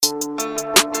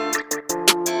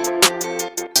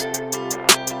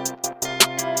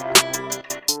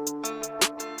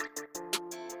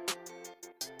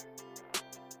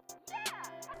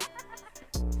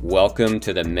Welcome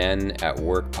to the Men at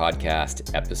Work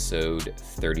podcast, episode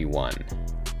 31.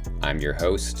 I'm your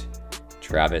host,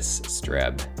 Travis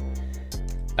Streb.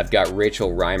 I've got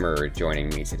Rachel Reimer joining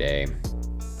me today.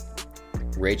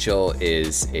 Rachel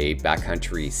is a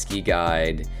backcountry ski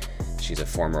guide. She's a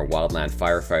former wildland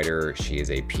firefighter. She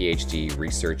is a PhD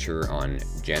researcher on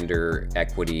gender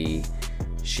equity.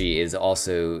 She is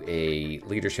also a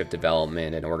leadership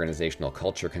development and organizational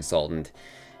culture consultant.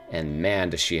 And man,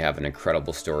 does she have an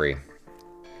incredible story.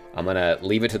 I'm going to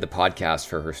leave it to the podcast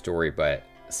for her story, but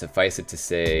suffice it to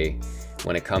say,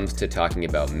 when it comes to talking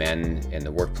about men in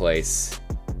the workplace,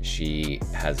 she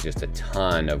has just a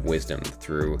ton of wisdom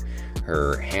through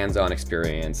her hands-on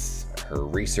experience, her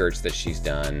research that she's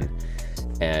done,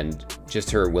 and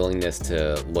just her willingness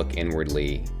to look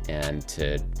inwardly and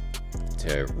to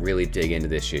really dig into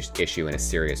this issue in a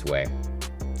serious way.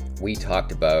 We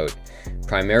talked about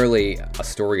primarily a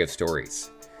story of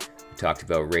stories. We talked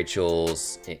about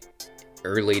Rachel's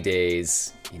early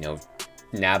days,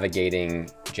 navigating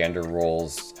gender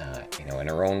roles, in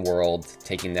her own world,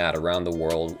 taking that around the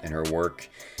world in her work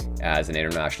as an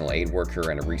international aid worker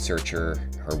and a researcher,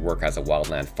 her work as a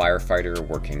wildland firefighter,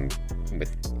 working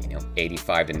with,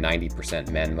 85 to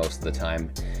 90% men most of the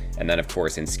time. And then, of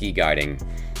course, in ski guiding,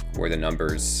 where the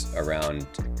numbers around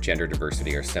gender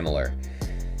diversity are similar.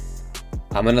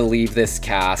 I'm going to leave this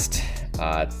cast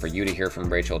for you to hear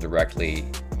from Rachel directly.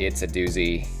 It's a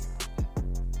doozy.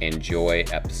 Enjoy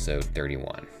episode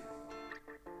 31.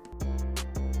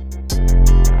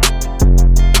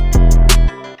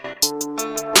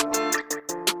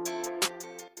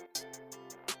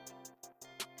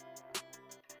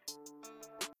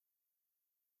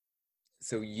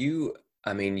 So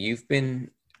you've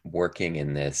been working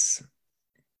on this,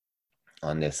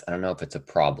 I don't know if it's a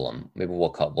problem. Maybe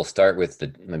we'll start with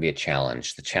maybe a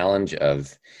challenge. The challenge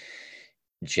of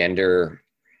gender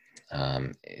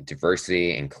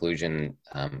diversity, inclusion,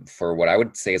 for what I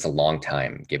would say is a long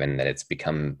time, given that it's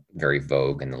become very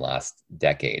vogue in the last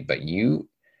decade. But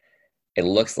it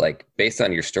looks like, based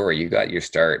on your story, you got your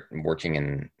start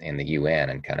working in the UN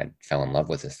and kind of fell in love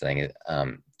with this thing.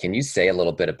 Can you say a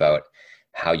little bit about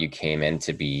how you came in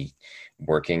to be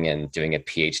working and doing a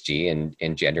PhD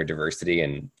in gender diversity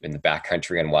and in the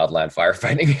backcountry and wildland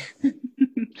firefighting?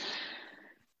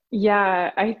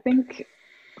 Yeah, I think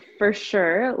for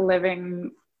sure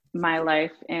living my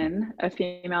life in a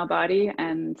female body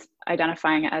and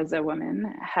identifying as a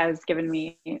woman has given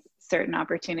me certain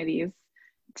opportunities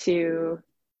to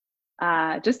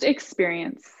just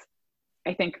experience,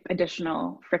 I think,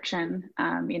 additional friction.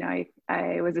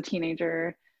 I was a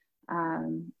teenager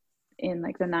in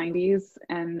like the 90s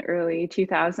and early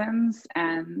 2000s,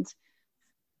 and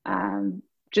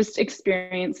just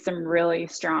experienced some really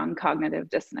strong cognitive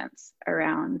dissonance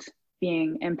around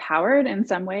being empowered in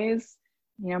some ways.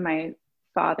 My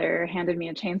father handed me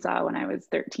a chainsaw when I was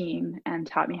 13 and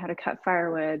taught me how to cut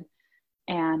firewood.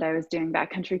 And I was doing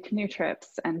backcountry canoe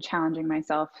trips and challenging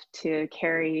myself to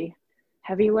carry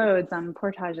heavy loads on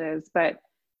portages. But,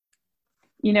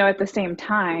 at the same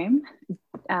time,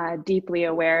 deeply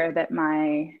aware that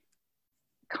my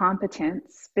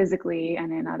competence physically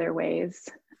and in other ways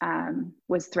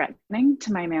was threatening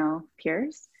to my male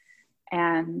peers.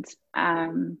 And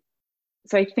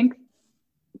so I think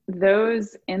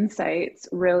those insights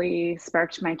really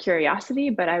sparked my curiosity,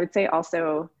 but I would say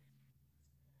also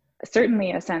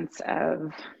certainly a sense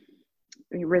of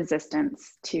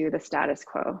resistance to the status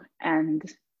quo and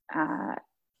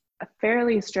a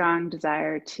fairly strong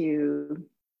desire to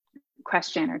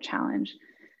question or challenge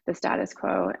the status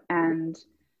quo. And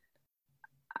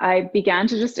I began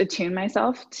to just attune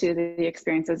myself to the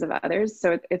experiences of others.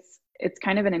 So it's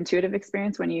kind of an intuitive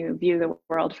experience when you view the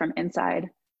world from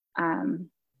inside, a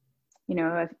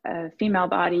female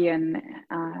body and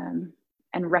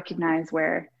recognize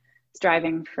where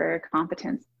striving for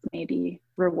competence may be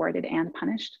rewarded and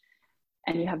punished.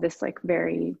 And you have this like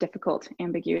very difficult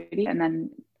ambiguity. And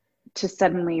then to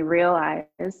suddenly realize,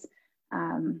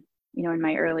 in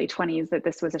my early 20s, that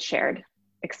this was a shared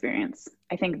experience.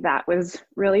 I think that was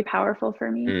really powerful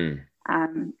for me.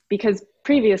 Because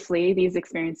previously these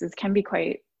experiences can be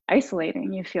quite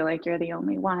isolating. You feel like you're the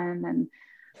only one, and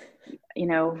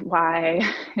why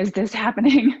is this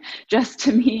happening just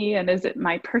to me, and is it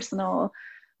my personal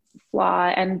flaw?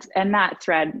 And that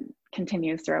thread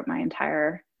continues throughout my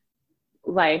entire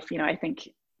life. I think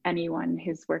anyone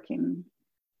who's working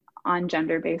on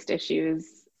gender-based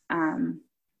issues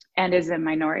and is a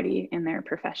minority in their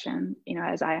profession,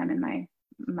 as I am in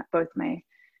both my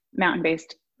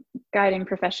mountain-based guiding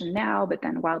profession now, but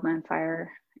then wildland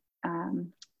fire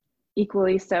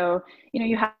equally so,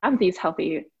 you have these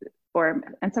healthy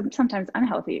and sometimes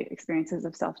unhealthy experiences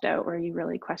of self-doubt, where you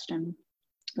really question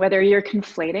whether you're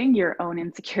conflating your own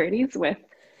insecurities with,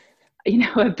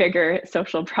 a bigger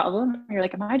social problem. You're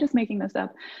like, am I just making this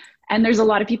up? And there's a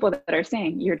lot of people that are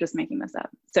saying you're just making this up.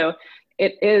 So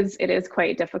it is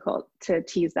quite difficult to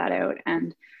tease that out.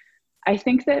 And I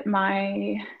think that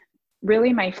my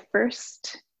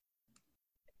first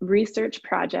research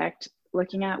project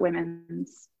looking at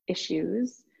women's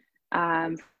issues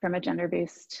from a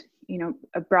gender-based,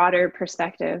 a broader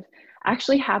perspective,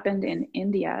 actually happened in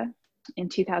India in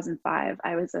 2005.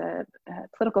 I was a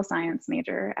political science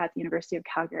major at the University of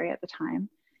Calgary at the time.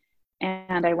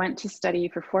 And I went to study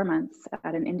for 4 months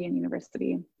at an Indian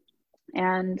university.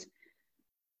 And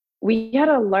we had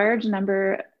a large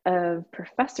number of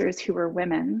professors who were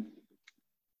women,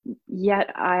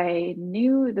 yet I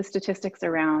knew the statistics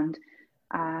around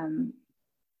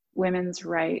women's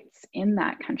rights in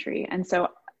that country. And so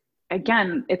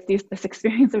again, it's this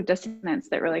experience of dissonance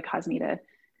that really caused me to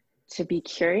be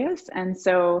curious. And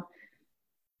so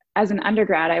as an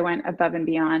undergrad, I went above and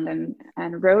beyond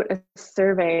and wrote a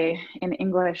survey in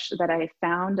English that I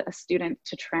found a student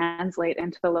to translate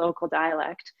into the local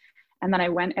dialect. And then I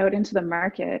went out into the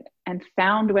market and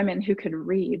found women who could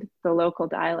read the local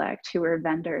dialect, who were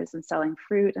vendors and selling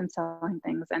fruit and selling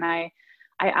things. And I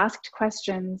asked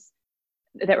questions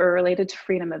that were related to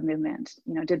freedom of movement.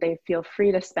 Did they feel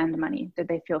free to spend money? Did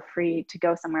they feel free to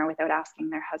go somewhere without asking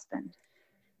their husband?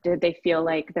 Did they feel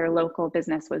like their local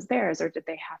business was theirs, or did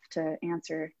they have to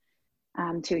answer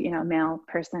to a male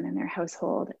person in their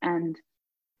household? And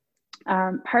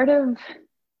part of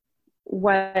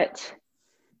what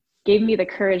gave me the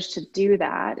courage to do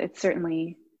that, it's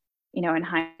certainly, in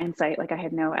hindsight, like I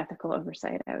had no ethical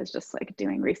oversight. I was just like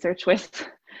doing research with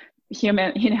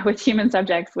human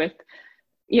subjects with,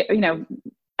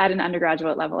 at an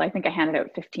undergraduate level. I think I handed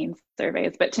out 15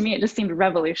 surveys, but to me, it just seemed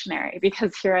revolutionary,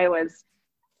 because here I was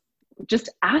just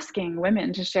asking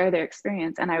women to share their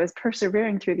experience. And I was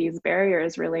persevering through these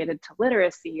barriers related to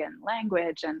literacy and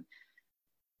language, and,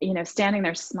 standing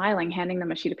there smiling, handing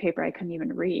them a sheet of paper I couldn't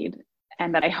even read,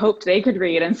 and that I hoped they could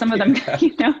read. And some of them,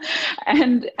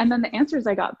 and then the answers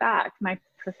I got back, my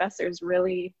professors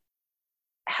really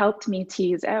helped me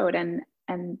tease out, and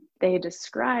they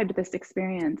described this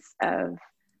experience of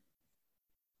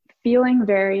feeling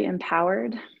very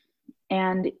empowered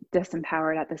and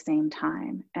disempowered at the same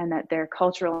time, and that their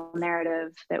cultural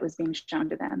narrative that was being shown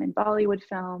to them in Bollywood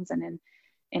films and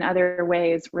in other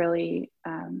ways really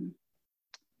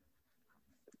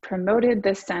promoted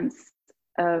this sense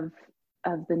of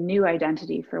the new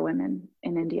identity for women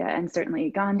in India, and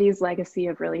certainly Gandhi's legacy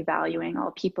of really valuing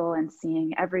all people and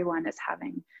seeing everyone as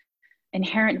having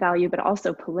inherent value, but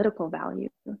also political value.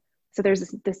 So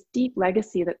there's this deep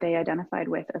legacy that they identified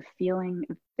with of feeling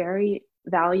very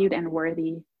valued and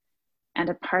worthy and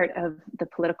a part of the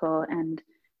political and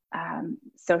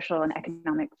social and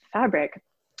economic fabric.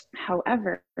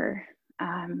 However,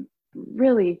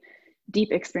 really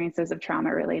deep experiences of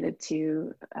trauma related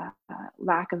to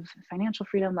lack of financial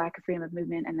freedom, lack of freedom of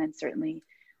movement, and then certainly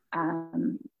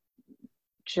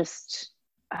just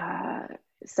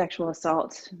sexual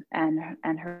assault and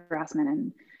harassment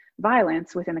and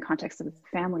violence within the context of the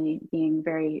family being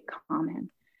very common.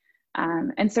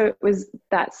 And so it was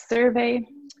that survey.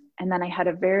 And then I had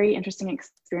a very interesting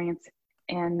experience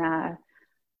in,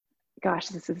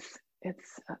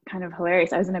 it's kind of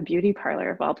hilarious. I was in a beauty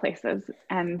parlor of all places.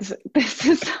 And this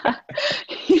is,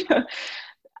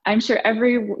 I'm sure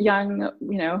every young,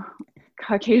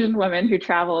 Caucasian woman who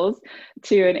travels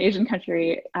to an Asian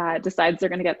country decides they're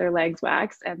going to get their legs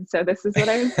waxed. And so this is what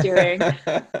I was doing.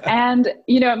 And,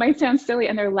 it might sound silly,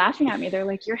 and they're laughing at me. They're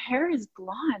like, your hair is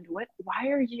blonde. Why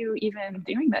are you even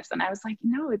doing this? And I was like,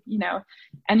 no,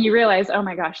 and you realize, oh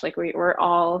my gosh, like we're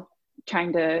all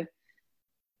trying to,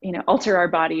 alter our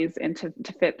bodies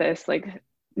to fit this like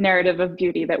narrative of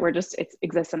beauty that it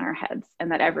exists in our heads,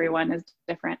 and that everyone is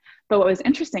different. But what was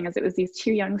interesting is it was these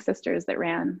two young sisters that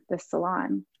ran this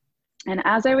salon. And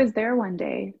as I was there one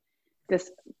day,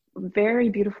 this very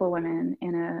beautiful woman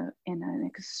in an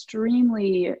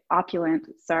extremely opulent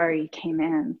sari came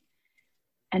in,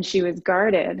 and she was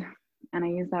guarded, and I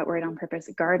use that word on purpose,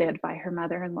 guarded by her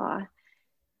mother-in-law.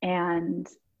 And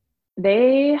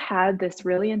they had this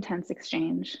really intense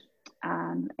exchange.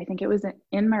 I think it was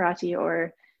in Marathi,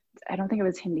 or I don't think it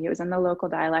was Hindi. It was in the local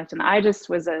dialect. And I just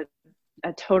was a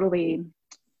totally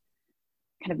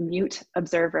kind of mute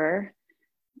observer,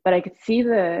 but I could see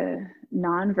the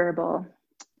nonverbal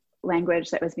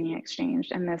language that was being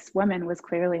exchanged. And this woman was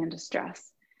clearly in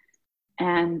distress.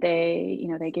 And they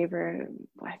gave her,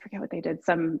 I forget what they did,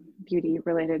 some beauty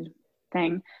related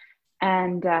thing.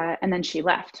 And then she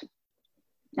left,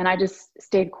 and I just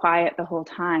stayed quiet the whole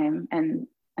time. And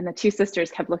the two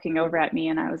sisters kept looking over at me,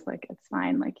 and I was like, it's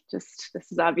fine. Like, just,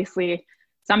 this is obviously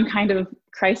some kind of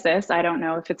crisis. I don't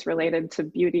know if it's related to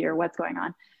beauty or what's going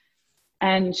on.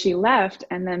 And she left.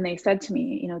 And then they said to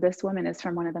me, you know, this woman is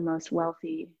from one of the most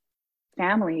wealthy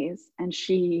families, and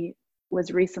she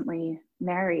was recently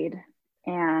married,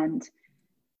 and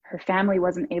her family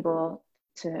wasn't able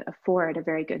to afford a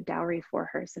very good dowry for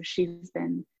her. So she's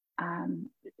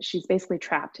basically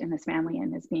trapped in this family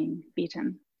and is being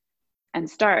beaten and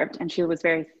starved. And she was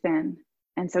very thin.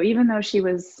 And so even though she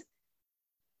was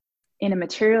in a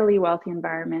materially wealthy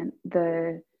environment,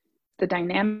 the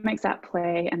dynamics at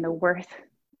play and the worth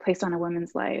placed on a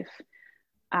woman's life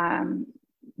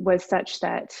was such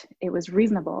that it was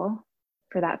reasonable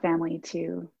for that family to,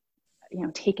 you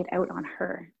know, take it out on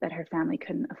her, that her family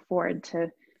couldn't afford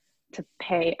to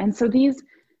pay. And so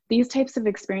these types of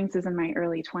experiences in my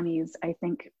early 20s, I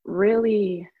think,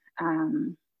 really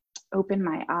opened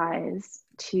my eyes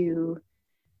to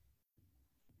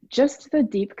just the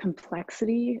deep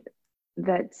complexity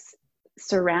that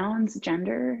surrounds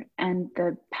gender and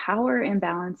the power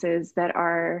imbalances that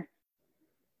are,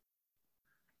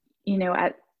 you know,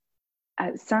 at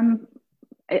some,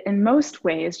 in most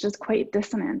ways, just quite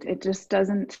dissonant. It just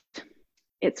doesn't,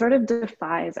 it sort of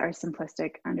defies our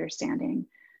simplistic understanding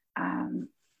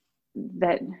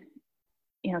that,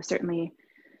 you know, certainly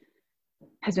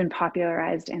has been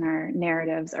popularized in our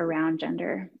narratives around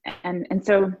gender. And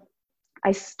so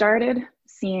I started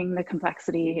seeing the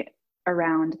complexity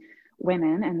around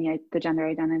women and the gender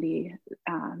identity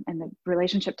and the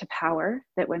relationship to power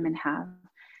that women have.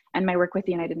 And my work with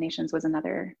the United Nations was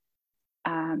another,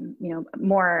 you know,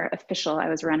 more official. I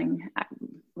was running a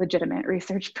legitimate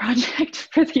research project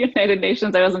for the United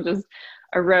Nations. I wasn't just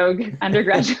a rogue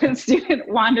undergraduate student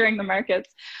wandering the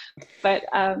markets. But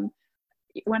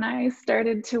when I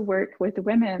started to work with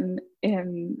women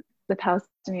in the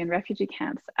Palestinian refugee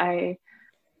camps, I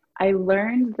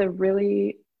learned the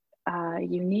really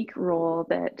unique role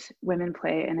that women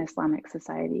play in Islamic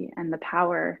society and the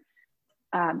power,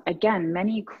 again,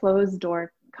 many closed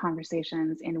door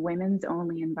conversations in women's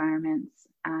only environments,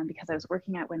 because I was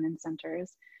working at women's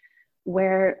centers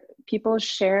where people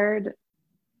shared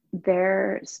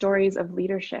their stories of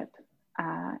leadership.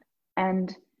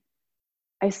 And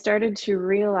I started to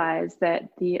realize that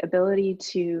the ability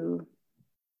to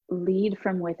lead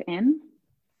from within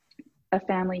a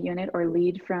family unit or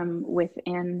lead from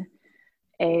within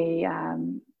a,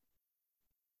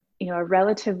 you know, a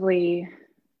relatively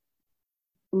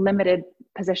limited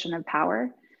position of power,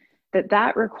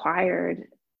 that required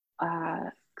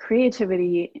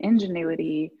creativity,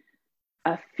 ingenuity,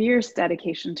 a fierce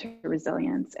dedication to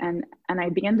resilience. And I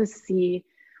began to see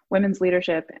women's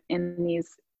leadership in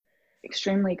these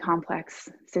extremely complex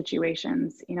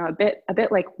situations, you know, a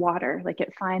bit like water, like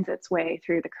it finds its way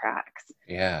through the cracks.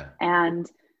 Yeah. And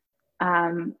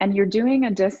you're doing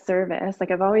a disservice.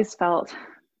 Like, I've always felt,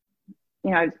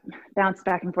 you know, I've bounced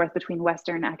back and forth between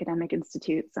Western academic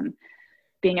institutes and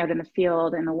being out in the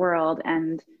field in the world.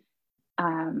 And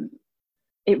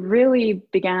it really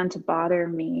began to bother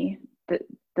me that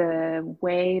the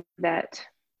way that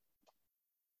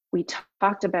we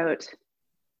talked about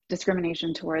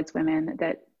discrimination towards women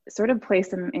that sort of placed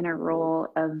them in a role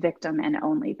of victim and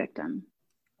only victim.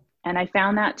 And I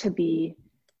found that to be,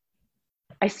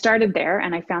 I started there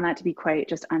and I found that to be quite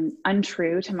just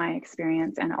untrue to my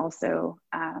experience. And also,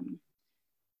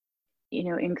 you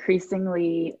know,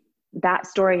 increasingly that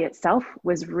story itself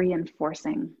was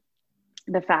reinforcing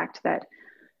the fact that,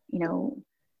 you know,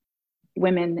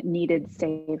 women needed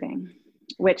saving,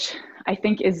 which I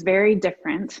think is very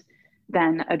different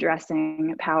than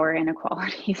addressing power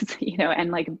inequalities, you know,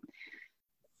 and like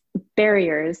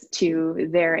barriers to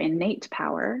their innate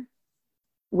power,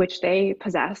 which they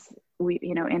possess,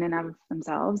 you know, in and of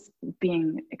themselves,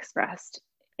 being expressed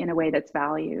in a way that's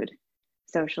valued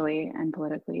socially and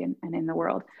politically and in the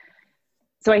world.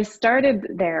 So I started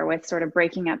there with sort of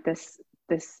breaking up this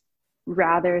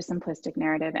rather simplistic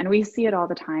narrative. And we see it all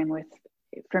the time with,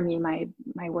 for me,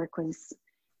 my work was,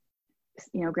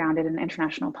 you know, grounded in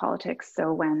international politics.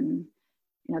 So when,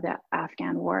 you know, the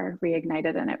Afghan war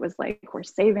reignited and it was like, we're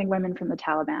saving women from the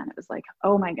Taliban, it was like,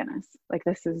 oh my goodness, like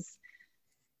this is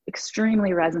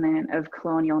extremely resonant of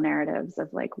colonial narratives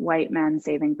of like white men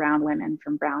saving brown women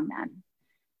from brown men.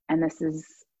 And this is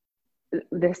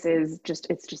just,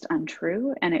 it's just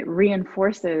untrue. And it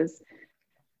reinforces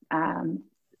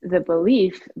the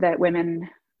belief that women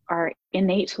are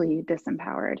innately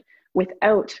disempowered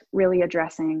without really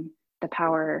addressing the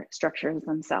power structures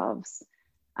themselves.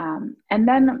 And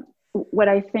then what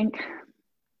I think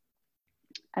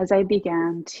as I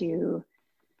began to,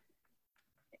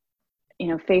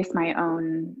 face my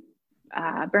own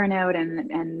burnout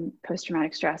and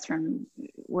post-traumatic stress from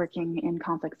working in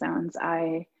conflict zones,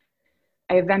 I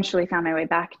eventually found my way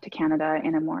back to Canada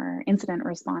in a more incident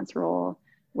response role,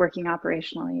 working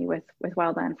operationally with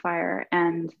wildland fire.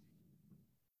 And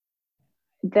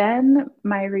then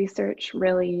my research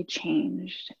really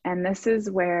changed. And this is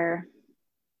where,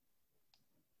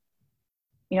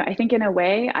 I think in a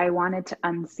way I wanted to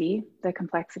unsee the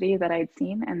complexity that I'd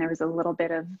seen. And there was a little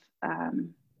bit of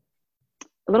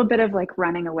like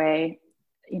running away.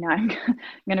 I'm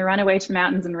going to run away to the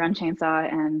mountains and run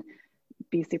chainsaw and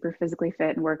be super physically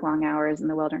fit and work long hours in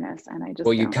the wilderness. And I just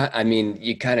Well, you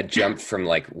kind of jumped from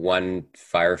like one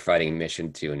firefighting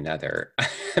mission to another.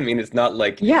 I mean, it's not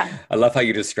like, yeah, I love how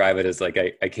you describe it as like,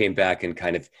 I came back and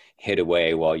kind of hid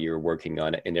away while you were working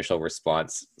on initial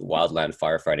response wildland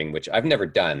firefighting, which I've never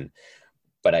done,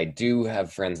 but I do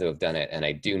have friends who have done it. And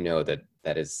I do know that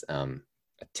that is a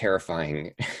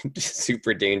terrifying,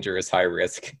 super dangerous, high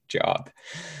risk job.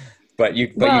 But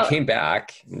you came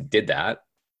back and did that.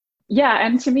 Yeah,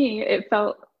 and to me, it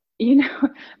felt,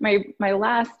 my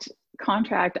last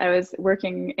contract, I was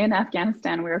working in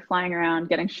Afghanistan. We were flying around,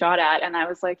 getting shot at, and I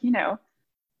was like,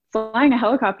 flying a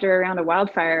helicopter around a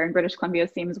wildfire in British Columbia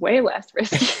seems way less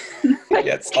risky.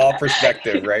 Yeah, it's all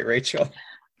perspective, right, Rachel?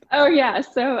 Oh yeah.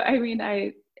 So I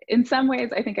mean, in some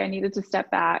ways, I think I needed to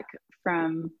step back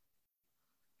from,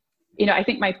 I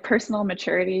think my personal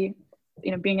maturity,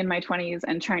 being in my 20s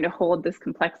and trying to hold this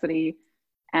complexity.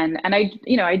 And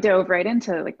I dove right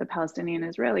into like the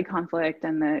Palestinian-Israeli conflict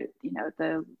and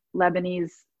the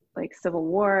Lebanese like civil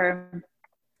war,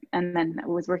 and then I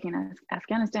was working in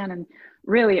Afghanistan. And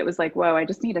really it was like, whoa, I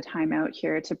just need a timeout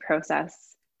here to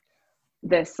process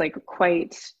this like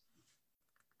quite,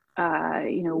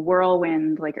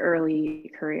 whirlwind, like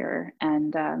early career.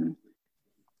 And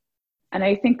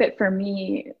I think that for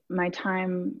me, my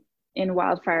time in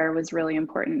wildfire was really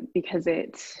important because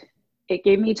it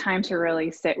gave me time to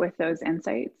really sit with those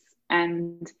insights,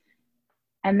 and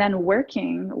then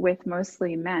working with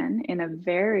mostly men in a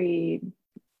very,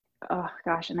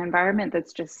 an environment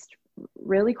that's just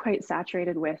really quite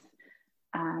saturated with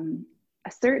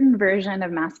a certain version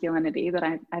of masculinity that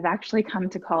I've actually come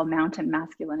to call mountain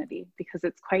masculinity because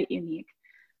it's quite unique.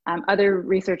 Other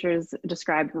researchers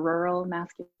described rural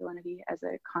masculinity as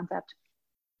a concept.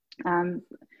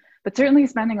 But certainly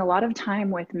spending a lot of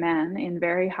time with men in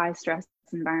very high stress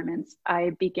environments, I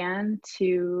began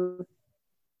to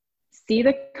see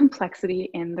the complexity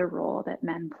in the role that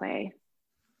men play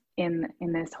in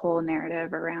this whole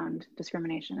narrative around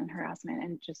discrimination and harassment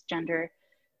and just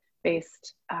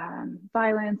gender-based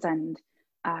violence and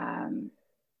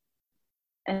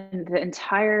the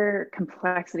entire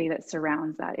complexity that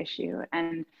surrounds that issue.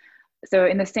 And so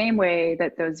in the same way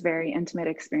that those very intimate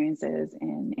experiences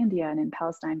in India and in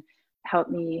Palestine helped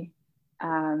me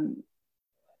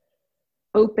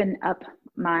open up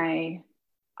my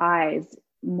eyes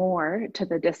more to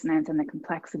the dissonance and the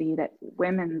complexity that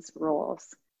women's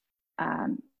roles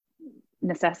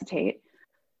necessitate,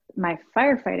 my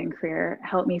firefighting career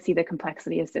helped me see the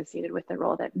complexity associated with the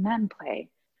role that men play.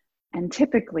 And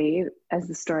typically, as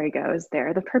the story goes,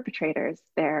 they're the perpetrators,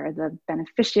 they're the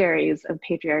beneficiaries of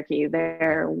patriarchy,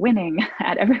 they're winning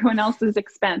at everyone else's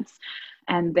expense,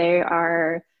 and they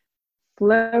are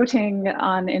floating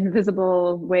on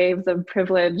invisible waves of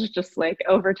privilege, just like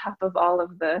over top of all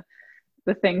of the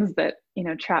things that,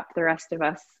 trap the rest of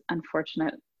us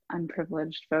unfortunate,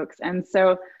 unprivileged folks. And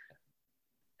so,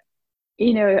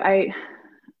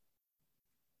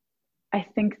 I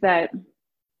think that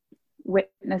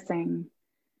witnessing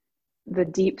the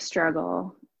deep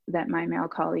struggle that my male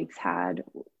colleagues had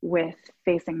with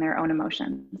facing their own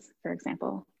emotions, for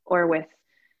example, or with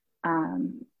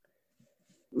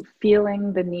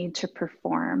feeling the need to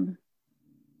perform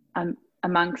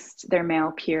amongst their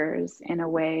male peers in a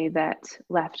way that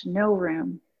left no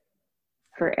room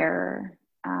for error,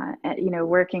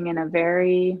 working in a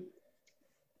very,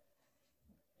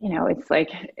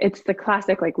 it's the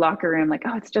classic like locker room, like,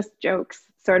 oh, it's just jokes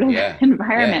sort of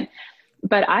environment. Yeah.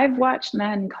 But I've watched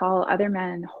men call other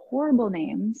men horrible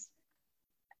names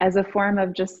as a form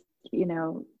of just,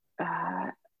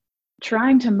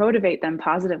 trying to motivate them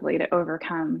positively to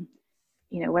overcome,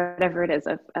 whatever it is,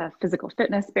 a physical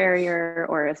fitness barrier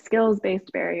or a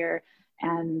skills-based barrier.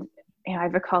 And I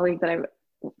have a colleague that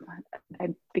I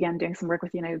began doing some work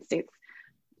with the United States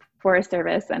Forest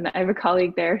Service, and I have a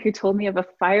colleague there who told me of a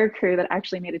fire crew that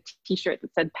actually made a t-shirt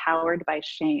that said "Powered by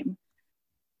Shame."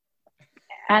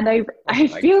 And I My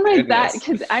feel like that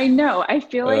goodness. could, I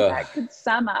feel like Ugh. that could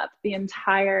sum up the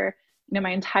entire,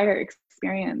 my entire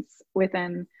experience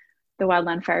within the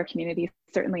wildland fire community,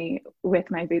 certainly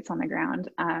with my boots on the ground.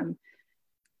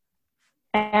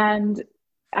 And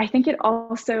I think it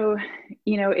also,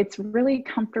 it's really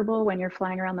comfortable when you're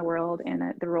flying around the world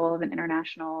in the role of an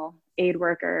international aid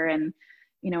worker. And,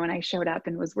 when I showed up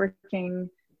and was working,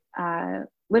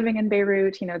 living in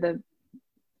Beirut,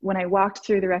 when I walked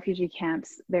through the refugee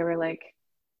camps, they were like,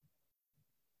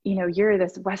 you're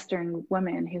this Western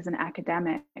woman who's an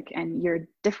academic and you're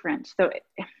different. So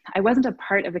I wasn't a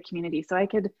part of the community. So I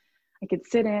could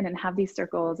sit in and have these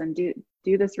circles and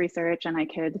do this research, and I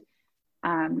could,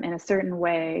 in a certain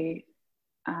way,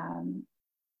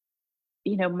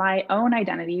 my own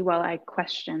identity, while I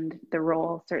questioned the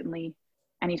role, certainly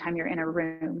anytime you're in a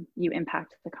room, you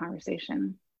impact the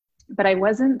conversation. But I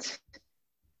wasn't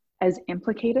as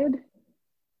implicated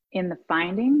in the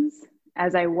findings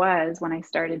as I was when I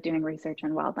started doing research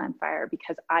on wildland fire,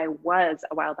 because I was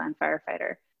a wildland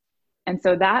firefighter. And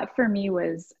so that for me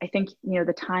was, I think,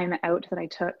 the time out that I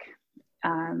took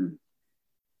from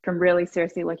really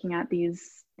seriously looking at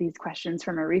these questions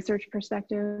from a research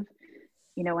perspective,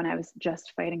 when I was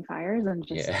just fighting fires and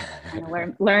just Yeah. kind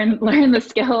of learn the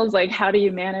skills, like how do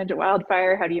you manage a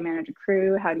wildfire? How do you manage a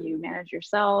crew? How do you manage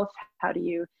yourself? How do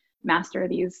you master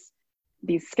these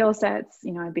skill sets?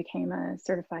 I became a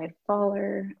certified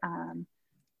faller.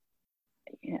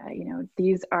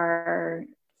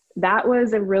 That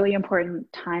was a really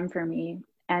important time for me.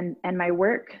 And my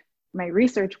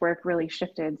research work really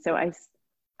shifted. So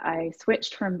I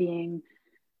switched from being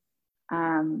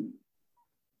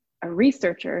a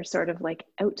researcher, sort of like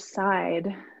outside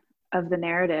of the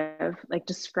narrative, like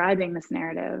describing this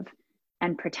narrative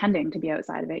and pretending to be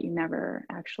outside of it. You never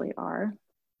actually are.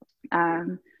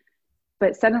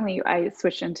 But suddenly I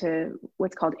switched into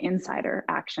what's called insider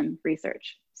action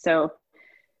research. So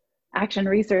action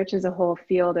research is a whole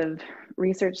field of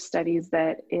research studies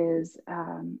that is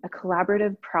a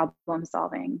collaborative problem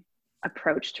solving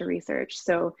approach to research.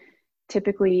 So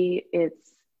typically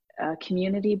it's a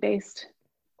community-based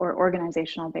or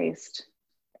organizational-based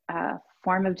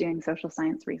form of doing social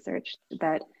science research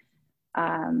that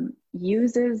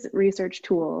uses research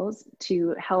tools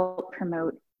to help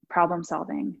promote problem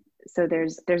solving. So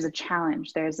there's a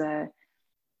challenge, there's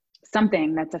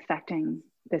something that's affecting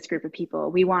this group of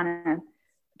people. We want to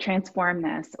transform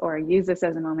this or use this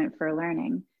as a moment for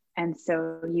learning. And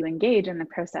so you engage in the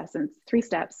process, and it's 3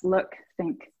 steps: look,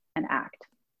 think, and act.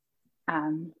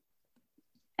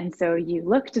 And so you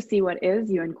look to see what is,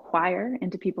 you inquire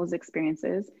into people's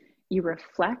experiences, you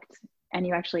reflect, and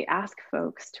you actually ask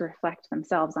folks to reflect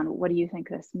themselves on, what do you think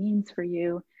this means for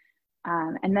you?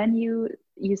 And then you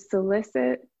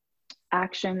solicit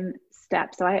action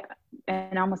steps. So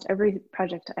in almost every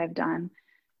project I've done,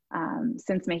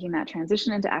 since making that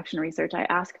transition into action research, I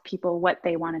ask people what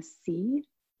they want to see,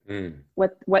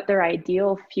 what their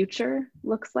ideal future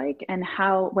looks like, and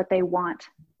what they want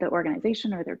the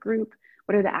organization or their group,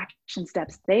 what are the action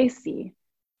steps they see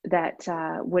that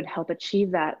would help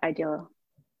achieve that ideal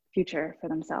future for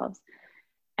themselves.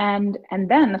 And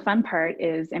then the fun part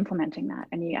is implementing that,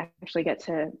 and you actually get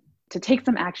to take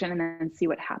some action and then see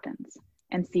what happens,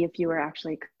 and see if you were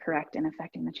actually correct in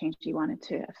affecting the change you wanted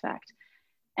to affect.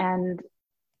 And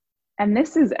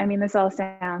this all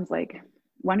sounds like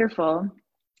wonderful,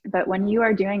 but when you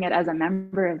are doing it as a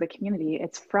member of the community,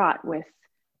 it's fraught with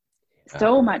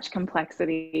so much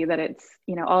complexity that it's,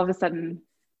 all of a sudden,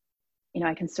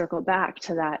 I can circle back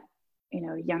to that,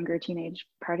 younger teenage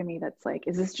part of me that's like,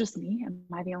 is this just me? Am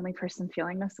I the only person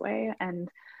feeling this way? And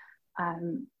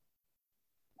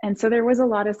so there was a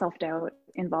lot of self-doubt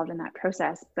involved in that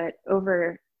process. But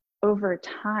over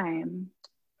time,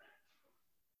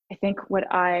 I think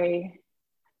what I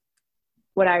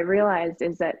realized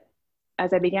is that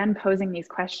as I began posing these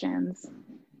questions,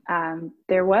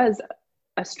 there was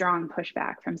a strong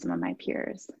pushback from some of my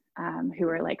peers who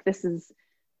were like, this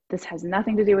has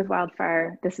nothing to do with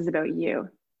wildfire. This is about you.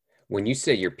 When you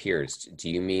say your peers, do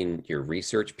you mean your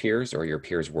research peers or your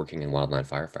peers working in wildland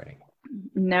firefighting?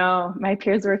 No, my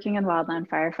peers working in wildland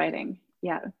firefighting.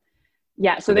 Yeah.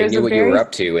 Yeah. So they knew what you were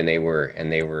up to, and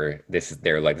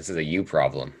they're like, this is a you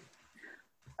problem.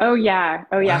 Oh yeah.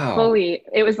 Oh yeah. Wow. Fully.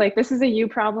 It was like, this is a you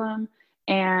problem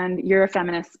and you're a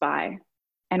feminist spy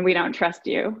and we don't trust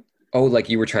you. Oh, like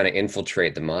you were trying to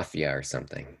infiltrate the mafia or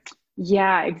something.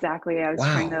 Yeah, exactly. I was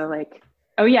trying to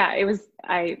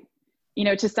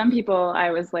to some people, I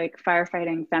was like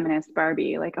firefighting feminist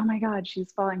Barbie, like, oh my God,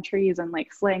 she's falling trees and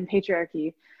like slaying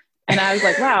patriarchy. And I was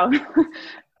like, wow,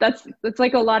 that's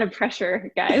like a lot of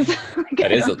pressure, guys. Like,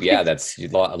 That I is, don't yeah, think, that's a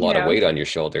lot of weight on your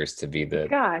shoulders to be the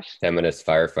gosh, feminist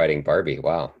firefighting Barbie.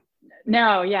 Wow.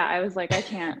 no, yeah, I was like, I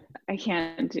can't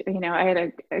do, I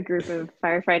had a group of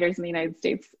firefighters in the United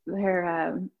States.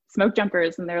 They're smoke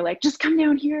jumpers, and they're like, just come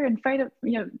down here and fight,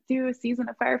 do a season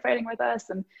of firefighting with us.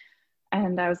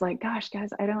 And I was like, gosh, guys,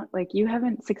 I don't, like, you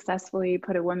haven't successfully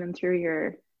put a woman through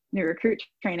your new recruit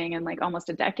training in like almost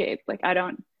a decade. Like, I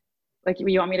don't, like,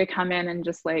 you want me to come in and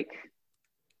just like,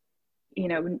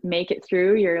 make it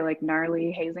through your like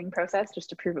gnarly hazing process just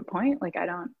to prove a point? Like, I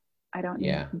don't need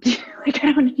Yeah. like,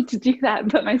 I don't need to do that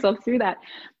and put myself through that.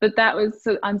 But that was,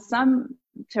 so on some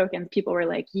tokens, people were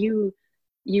like, you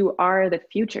are the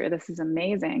future. This is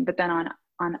amazing. But then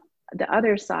on the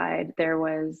other side, there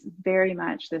was very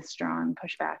much this strong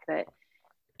pushback that,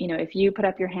 if you put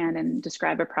up your hand and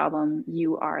describe a problem,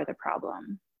 you are the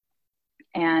problem.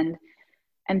 And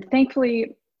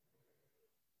thankfully,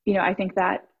 I think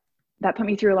that put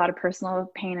me through a lot of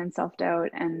personal pain and self-doubt,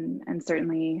 and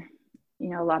certainly,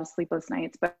 a lot of sleepless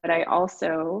nights. But I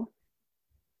also,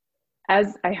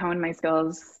 as I honed my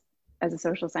skills as a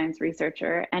social science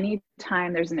researcher,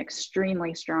 anytime there's an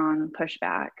extremely strong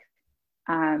pushback,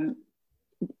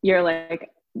 you're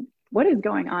like, what is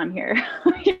going on here?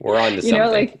 We're on to something.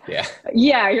 Like,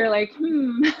 yeah, you're like,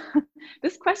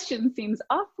 this question seems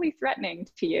awfully threatening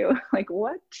to you. Like,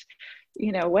 what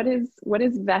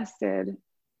is vested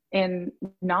in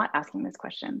not asking this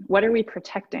question? What are we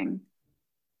protecting?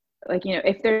 Like,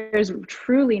 if there's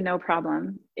truly no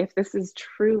problem, if this is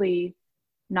truly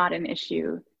not an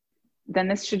issue, then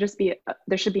this should just be,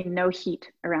 there should be no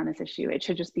heat around this issue. It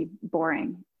should just be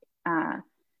boring.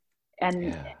 And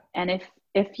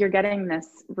if you're getting this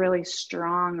really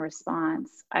strong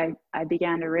response, I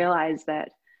began to realize that,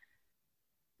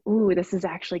 this is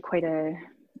actually quite a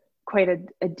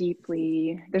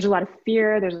deeply, there's a lot of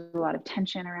fear, there's a lot of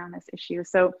tension around this issue.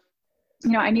 So,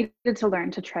 I needed to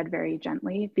learn to tread very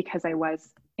gently, because I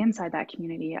was inside that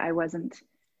community. I wasn't,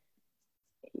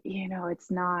 it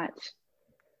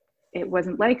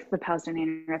wasn't like the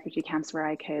Palestinian refugee camps where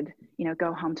I could,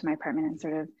 go home to my apartment and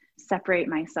sort of separate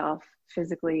myself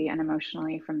physically and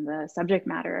emotionally from the subject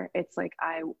matter. It's like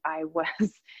I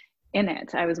was in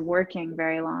it. I was working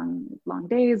very long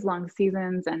days, long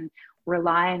seasons, and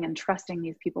relying and trusting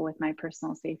these people with my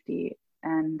personal safety.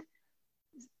 And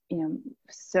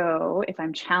so if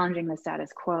I'm challenging the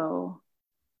status quo,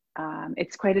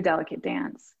 it's quite a delicate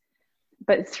dance.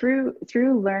 But through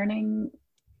learning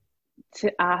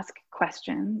to ask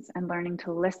questions and learning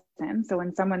to listen. So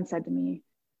when someone said to me,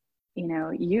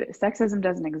 sexism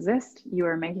doesn't exist, you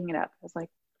are making it up. I was like,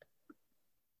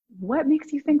 what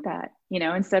makes you think that?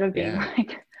 Instead of being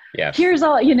like, here's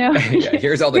all,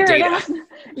 here's all the data.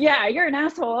 You're an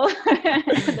asshole.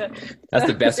 That's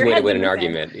the best way to win an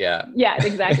argument. Yeah,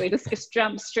 exactly. Just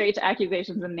jump straight to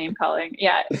accusations and name calling.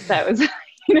 Yeah, that was,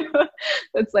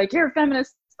 it's like, you're a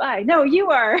feminist spy. No, you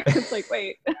are. It's like,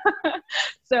 wait.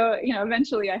 So,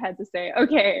 eventually I had to say,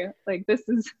 okay, like, this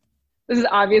is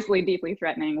obviously deeply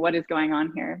threatening. What is going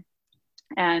on here?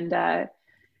 And I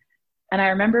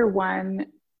remember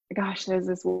there's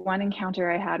this one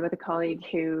encounter I had with a colleague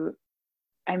who,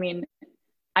 I made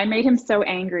him so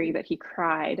angry that he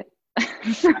cried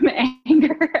from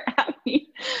anger at me.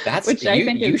 Which I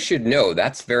think you should know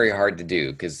that's very hard to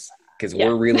do, because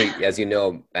we're really, as you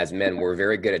know, as men, we're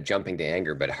very good at jumping to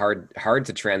anger, but hard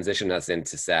to transition us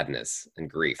into sadness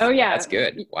and grief. Oh yeah, that's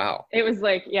good. Wow. It was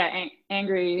like,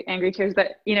 angry tears.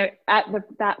 But at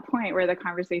that point where the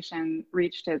conversation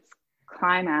reached its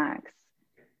climax,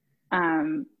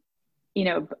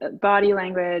 body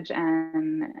language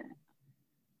and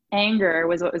anger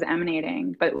was what was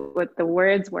emanating. But what the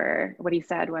words were, what he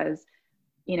said was,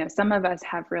 some of us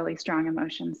have really strong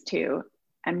emotions too,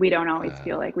 and we don't always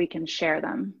feel like we can share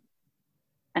them.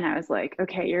 And I was like,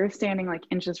 okay, you're standing like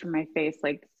inches from my face,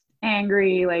 like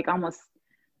angry, like almost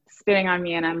spitting on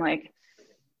me. And I'm like,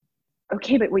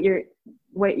 okay, but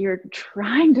what you're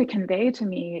trying to convey to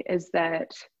me is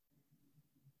that,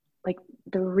 like,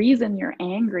 the reason you're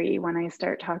angry when I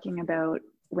start talking about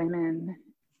women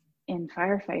in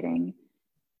firefighting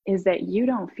is that you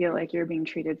don't feel like you're being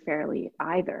treated fairly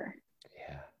either.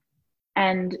 Yeah.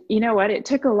 And you know what? It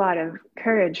took a lot of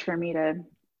courage for me to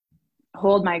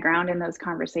hold my ground in those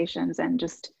conversations and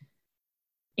just,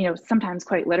 sometimes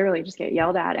quite literally just get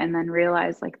yelled at, and then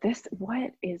realize, like, what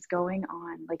is going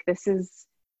on? Like,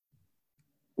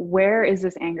 where is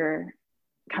this anger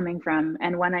coming from?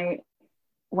 And when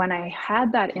I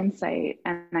had that insight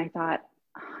and I thought,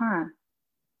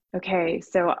 okay,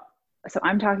 so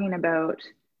I'm talking about,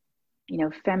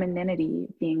 femininity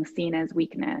being seen as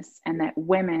weakness, and that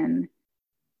women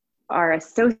are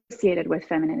associated with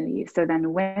femininity. So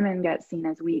then women get seen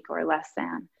as weak or less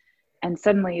than. And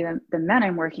suddenly the men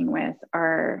I'm working with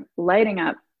are lighting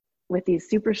up with these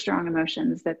super strong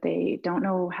emotions that they don't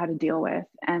know how to deal with.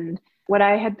 And what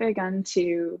I had begun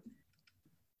to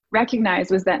recognize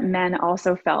was that men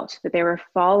also felt that they were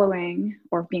following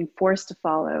or being forced to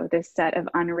follow this set of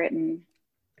unwritten,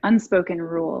 unspoken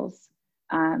rules,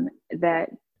 that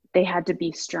they had to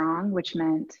be strong, which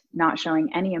meant not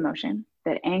showing any emotion,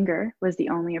 that anger was the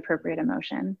only appropriate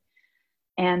emotion,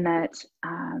 and that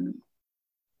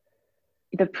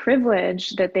the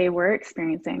privilege that they were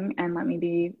experiencing, and let me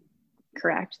be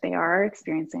correct, they are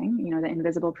experiencing, the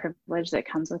invisible privilege that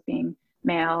comes with being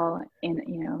male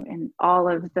in all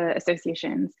of the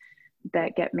associations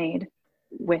that get made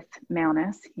with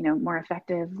maleness, more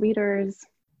effective leaders,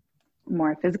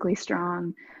 more physically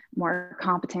strong, more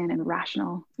competent and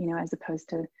rational, as opposed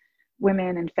to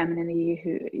women and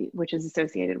femininity, which is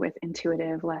associated with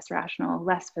intuitive, less rational,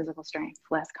 less physical strength,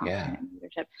 less competent in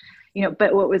leadership.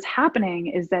 But what was happening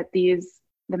is that the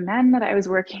men that I was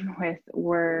working with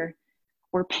were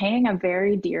paying a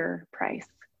very dear price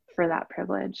for that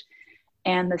privilege.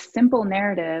 And the simple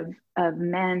narrative of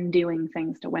men doing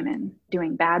things to women,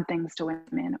 doing bad things to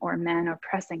women, or men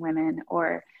oppressing women,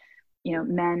 or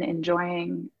men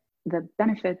enjoying the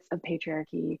benefits of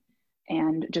patriarchy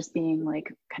and just being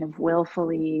like kind of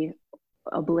willfully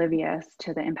oblivious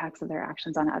to the impacts of their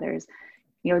actions on others,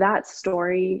 that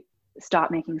story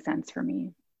stopped making sense for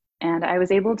me. And I was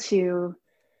able to,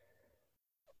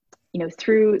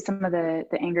 through some of the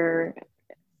anger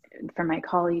from my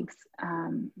colleagues,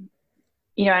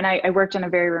 and I worked in a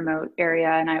very remote area,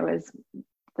 and I was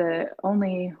the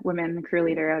only woman crew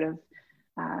leader out of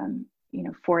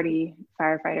 40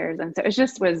 firefighters. And so it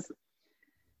just was,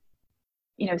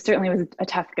 certainly was a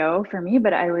tough go for me,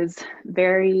 but I was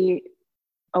very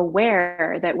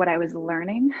aware that what I was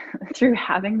learning through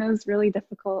having those really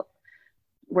difficult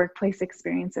workplace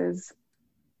experiences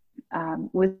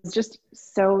was just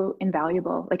so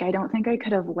invaluable. Like, I don't think I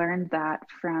could have learned that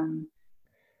from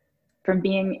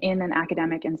being in an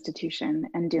academic institution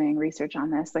and doing research on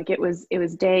this. Like, it was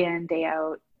day in, day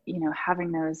out,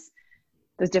 having those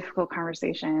difficult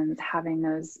conversations, having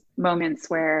those moments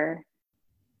where,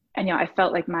 and I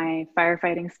felt like my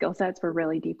firefighting skill sets were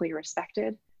really deeply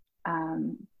respected,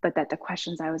 but that the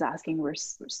questions I was asking were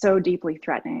so deeply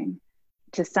threatening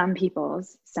to some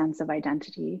people's sense of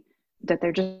identity that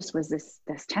there just was this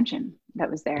tension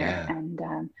that was there. Yeah. And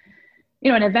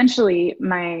and eventually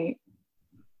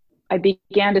I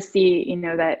began to see,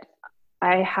 that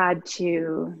I had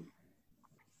to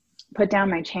put down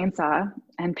my chainsaw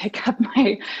and pick up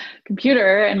my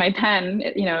computer and my pen,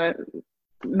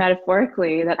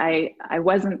 metaphorically, that I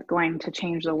wasn't going to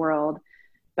change the world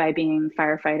by being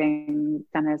firefighting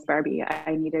feminist Barbie.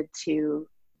 I needed to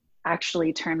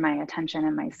actually turn my attention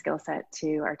and my skill set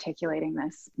to articulating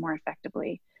this more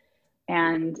effectively.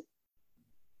 And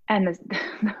this,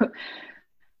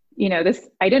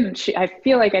 I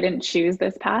feel like I didn't choose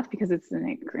this path because it's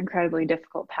an incredibly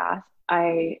difficult path.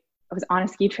 I was on a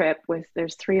ski trip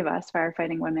there's 3 of us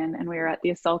firefighting women, and we were at the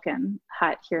Asulkin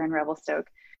hut here in Revelstoke,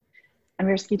 and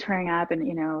we were ski touring up, and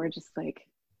we're just like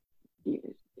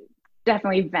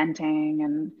definitely venting,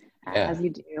 and as you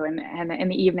do, and in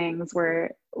the evenings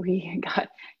where we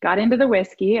got into the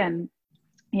whiskey, and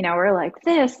we're like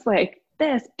this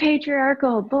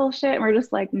patriarchal bullshit, and we're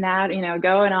just like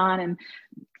going on and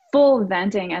full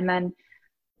venting. And then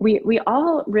we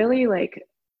all really like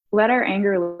let our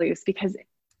anger loose, because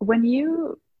when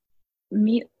you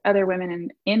meet other women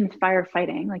in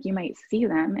firefighting, like, you might see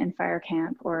them in fire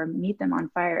camp or meet them on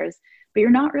fires, but you're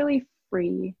not really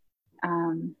free.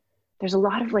 There's a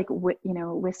lot of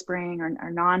whispering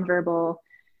or nonverbal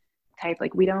type,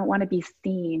 like, we don't want to be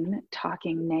seen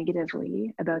talking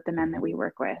negatively about the men that we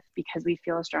work with because we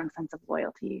feel a strong sense of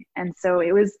loyalty. And so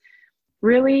it was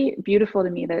really beautiful to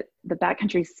me that the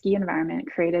backcountry ski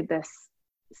environment created this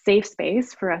safe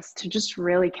space for us to just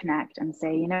really connect and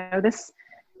say, this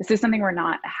is something we're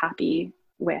not happy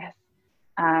with.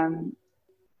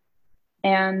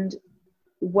 And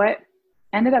what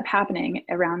ended up happening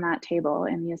around that table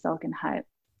in the Asulkin hut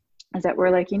is that we're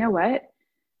like, what?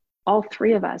 All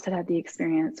 3 of us had the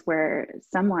experience where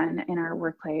someone in our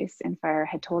workplace in fire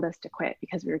had told us to quit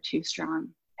because we were too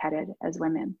strong-headed as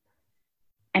women.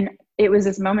 And it was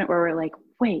this moment where we're like,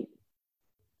 wait,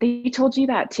 they told you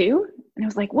that too? And I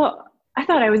was like, well, I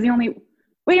thought I was the only,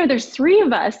 wait, no, there's 3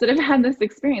 of us that have had this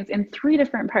experience in 3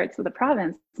 different parts of the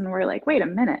province. And we're like, wait a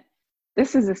minute,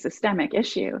 this is a systemic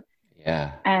issue.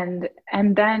 Yeah. And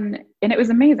it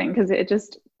was amazing because it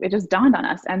just dawned on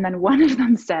us. And then one of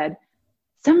them said,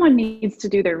 someone needs to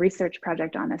do their research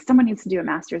project on this. Someone needs to do a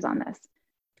master's on this.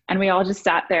 And we all just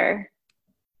sat there.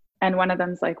 And one of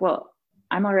them's like, well,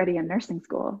 I'm already in nursing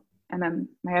school. And then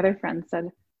my other friend said,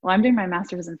 well, I'm doing my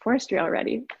master's in forestry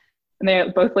already. And they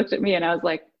both looked at me and I was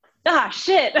like,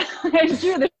 shit, I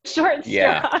drew the short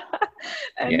straw.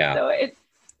 And so it,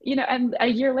 and a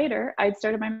year later I'd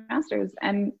started my master's,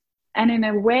 and in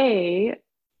a way,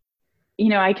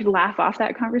 I could laugh off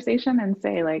that conversation and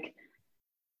say like,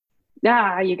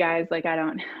 you guys, like, I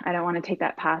don't want to take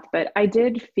that path. But I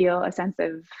did feel a sense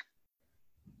of,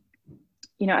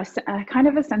 a kind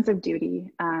of a sense of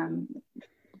duty,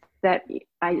 that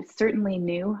I certainly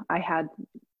knew I had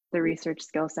the research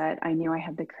skill set. I knew I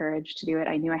had the courage to do it.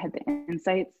 I knew I had the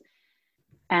insights.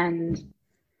 And,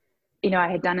 I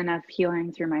had done enough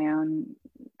healing through my own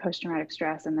post-traumatic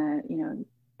stress and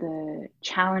the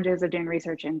challenges of doing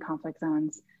research in conflict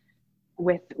zones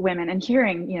with women, and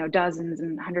hearing, dozens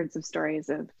and hundreds of stories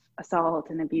of assault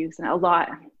and abuse, and a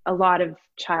lot of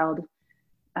child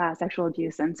sexual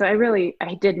abuse. And so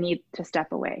I did need to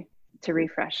step away to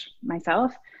refresh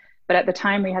myself. But at the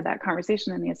time we had that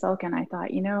conversation in the ASILCN, I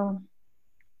thought,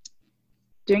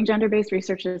 doing gender-based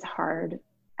research is hard.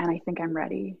 And I think I'm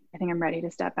ready. I think I'm ready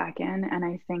to step back in. And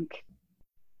I think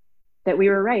that we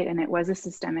were right. And it was a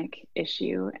systemic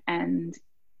issue. And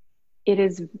it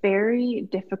is very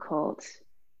difficult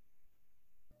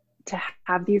to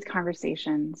have these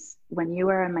conversations when you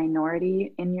are a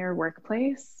minority in your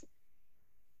workplace.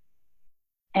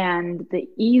 And the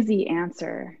easy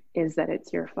answer is that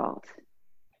it's your fault.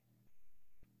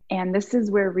 And this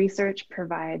is where research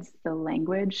provides the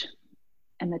language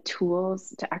and the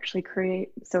tools to actually create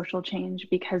social change,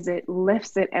 because it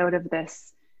lifts it out of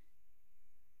this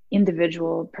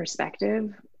individual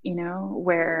perspective,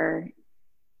 where,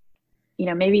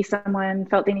 maybe someone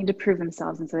felt they need to prove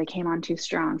themselves. And so they came on too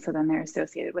strong. So then they're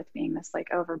associated with being this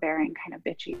like overbearing kind of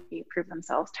bitchy, prove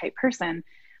themselves type person.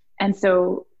 And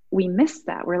so we miss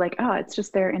that. We're like, it's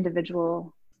just their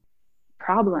individual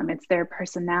problem. It's their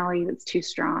personality that's too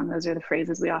strong. Those are the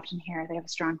phrases we often hear. They have a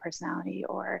strong personality,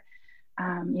 or,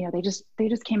 they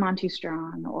just came on too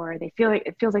strong, or it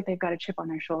feels like they've got a chip on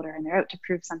their shoulder and they're out to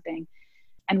prove something.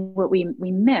 And what we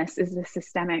miss is the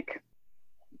systemic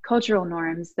cultural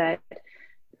norms that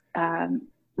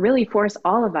really force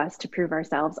all of us to prove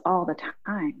ourselves all the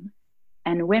time,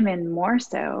 and women more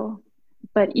so,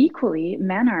 but equally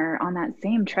men are on that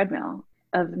same treadmill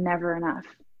of never enough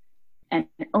and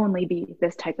only be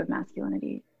this type of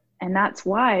masculinity. And that's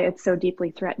why it's so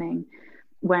deeply threatening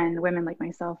when women like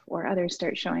myself or others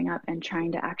start showing up and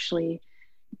trying to actually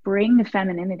bring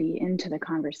femininity into the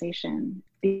conversation,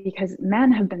 because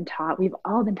men have been taught, we've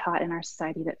all been taught in our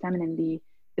society, that femininity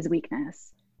is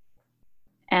weakness.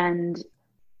 And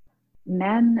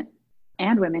men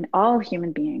and women, all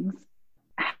human beings,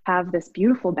 have this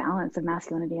beautiful balance of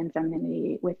masculinity and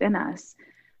femininity within us.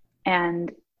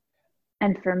 And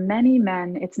for many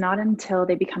men, it's not until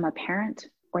they become a parent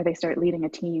or they start leading a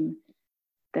team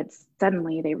that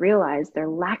suddenly they realize they're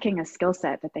lacking a skill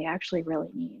set that they actually really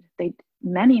need.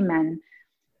 Many men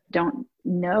don't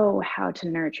know how to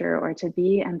nurture or to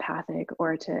be empathic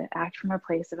or to act from a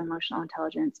place of emotional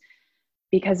intelligence,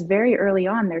 because very early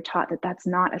on they're taught that that's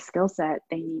not a skill set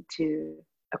they need to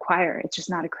acquire. It's just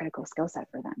not a critical skill set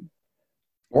for them.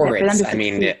 Or it's,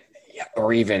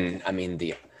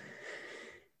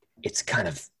 it's kind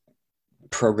of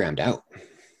programmed out.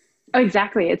 Oh,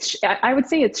 exactly. I would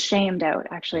say it's shamed out,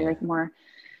 actually, like more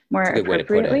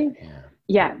appropriately.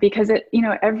 Yeah, because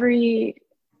every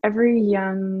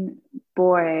young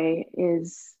boy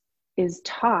is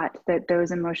taught that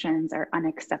those emotions are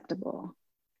unacceptable.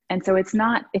 And so it's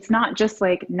not just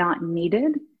like not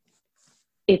needed.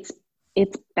 It's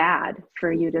bad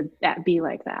for you to be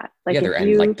like that. Like,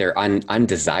 they're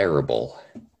undesirable.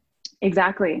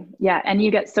 Exactly. Yeah. And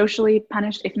you get socially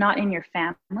punished, if not in your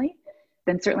family,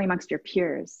 then certainly amongst your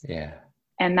peers. Yeah.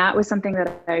 And that was something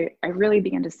that I really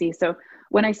began to see. So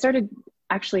when I started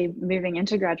actually moving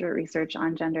into graduate research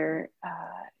on gender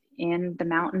in the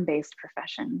mountain-based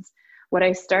professions, what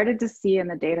I started to see in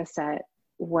the data set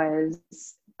was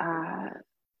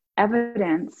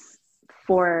evidence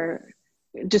for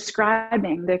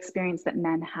describing the experience that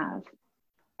men have.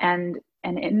 And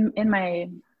in my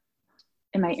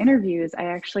interviews, I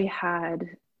actually had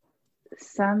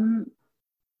some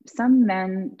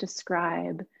men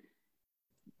describe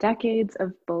decades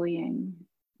of bullying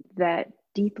that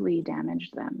deeply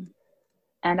damaged them.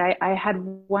 And I had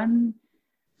one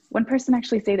person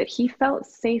actually say that he felt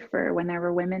safer when there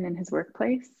were women in his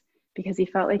workplace because he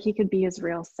felt like he could be his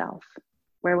real self,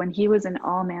 where when he was in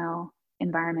all male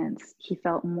environments, he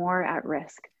felt more at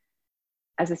risk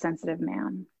as a sensitive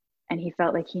man, and he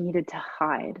felt like he needed to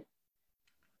hide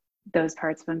those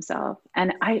parts of himself.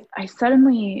 And I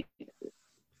suddenly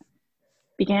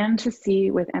began to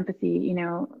see with empathy, you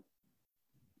know,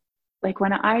 like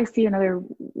when I see another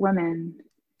woman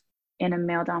in a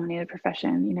male dominated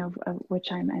profession, you know, of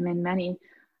which I'm in many,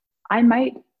 I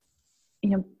might, you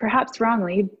know, perhaps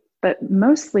wrongly, but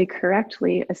mostly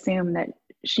correctly assume that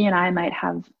she and I might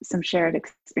have some shared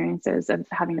experiences of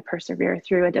having to persevere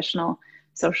through additional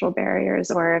social barriers,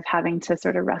 or of having to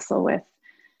sort of wrestle with,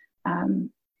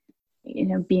 you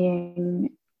know, being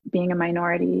a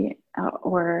minority,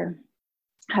 or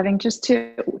having just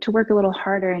to work a little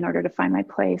harder in order to find my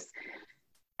place.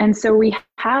 And so we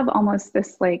have almost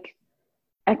this like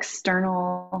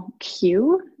external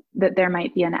cue that there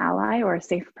might be an ally or a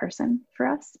safe person for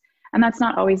us. And that's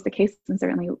not always the case. And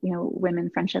certainly, you know,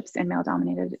 women friendships in male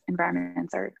dominated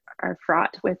environments are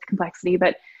fraught with complexity.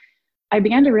 But I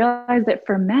began to realize that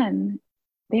for men,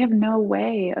 they have no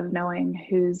way of knowing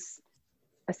who's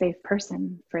a safe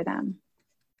person for them.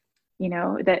 You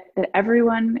know, that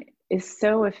everyone is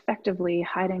so effectively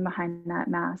hiding behind that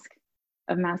mask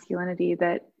of masculinity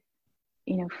that,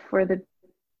 you know, for the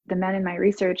men in my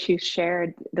research who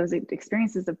shared those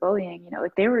experiences of bullying, you know,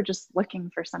 like they were just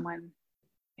looking for someone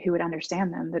who would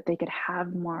understand them, that they could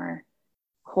have more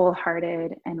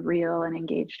wholehearted and real and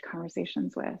engaged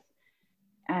conversations with.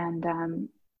 And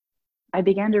I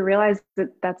began to realize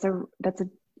that that's a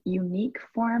unique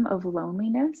form of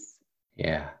loneliness.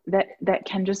 Yeah. That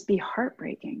can just be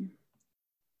heartbreaking.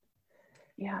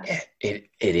 Yeah. It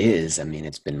is. I mean,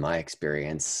 it's been my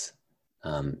experience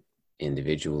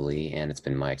individually, and it's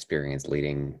been my experience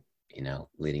leading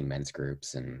men's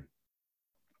groups, and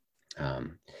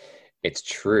it's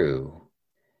true.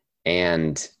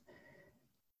 And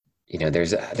you know, I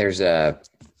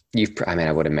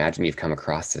would imagine you've come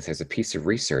across this. There's a piece of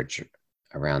research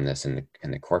around this in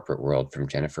the corporate world from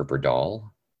Jennifer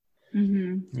Berdahl.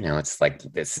 Mm-hmm. You know, it's like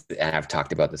this, and I've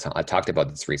talked about this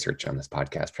research on this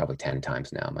podcast probably 10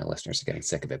 times now. My listeners are getting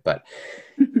sick of it, but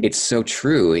it's so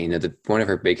true. You know, one of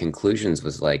her big conclusions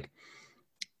was like,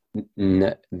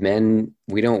 men,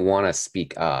 we don't want to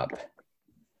speak up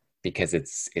because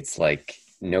it's like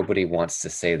nobody wants to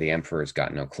say the emperor's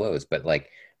got no clothes. But like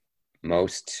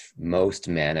most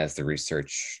men, as the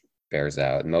research bears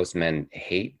out, most men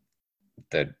hate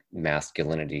the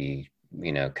masculinity,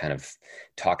 you know, kind of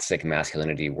toxic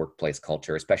masculinity workplace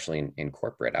culture, especially in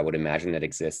corporate. I would imagine it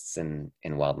exists in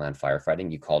wildland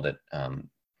firefighting. You called it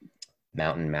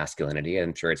mountain masculinity.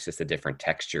 I'm sure it's just a different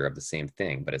texture of the same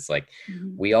thing, but it's like,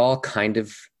 mm-hmm. We all kind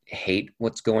of hate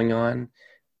what's going on,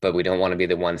 but we don't want to be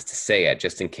the ones to say it,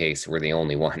 just in case we're the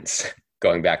only ones.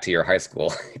 Going back to your high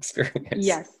school experience.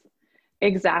 Yes,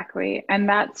 exactly. And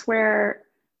that's where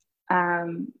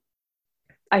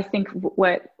I think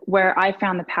where I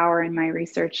found the power in my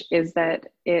research is that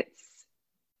it's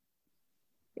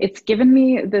given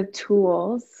me the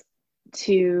tools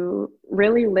to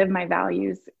really live my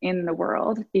values in the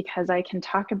world, because I can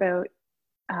talk about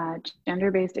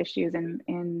gender-based issues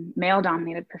in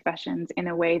male-dominated professions in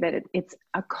a way that it's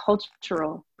a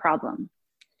cultural problem.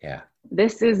 Yeah.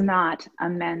 This is not a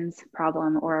men's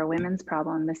problem or a women's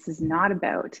problem. This is not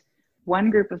about one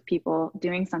group of people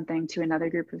doing something to another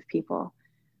group of people.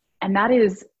 And that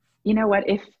is, you know what,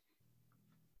 if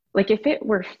it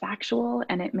were factual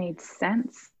and it made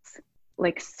sense,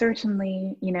 like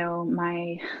certainly, you know,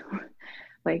 my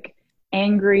like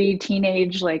angry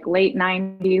teenage, like late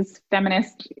 90s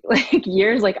feminist like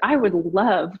years, like I would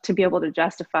love to be able to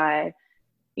justify,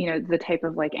 you know, the type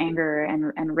of like anger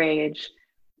and rage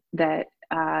that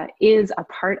is a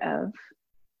part of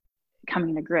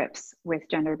coming to grips with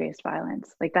gender-based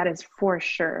violence. Like that is for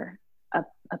sure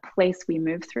a place we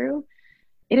move through.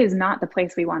 It is not the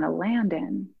place we want to land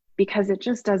in, because it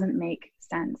just doesn't make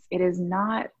sense. It is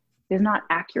not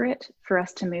accurate for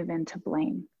us to move into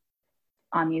blame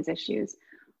on these issues.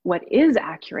 What is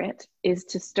accurate is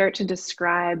to start to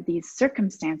describe these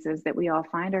circumstances that we all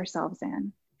find ourselves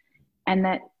in, and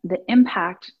that the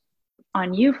impact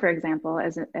on you, for example,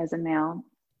 as a male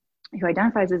who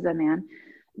identifies as a man,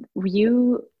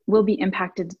 you will be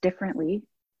impacted differently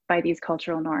by these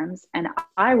cultural norms, and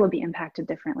I will be impacted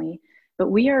differently, but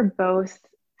we are both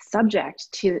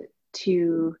subject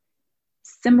to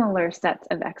similar sets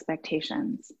of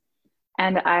expectations.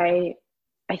 And I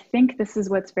think this is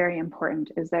what's very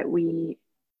important, is that we,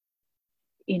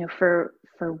 you know, for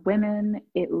women,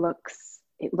 it looks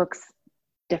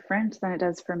different than it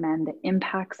does for men. The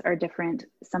impacts are different.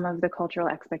 Some of the cultural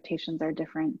expectations are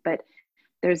different, but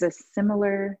there's a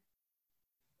similar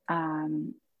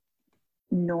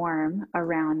norm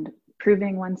around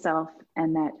proving oneself,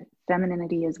 and that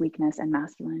femininity is weakness and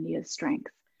masculinity is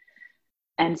strength.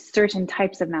 And certain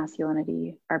types of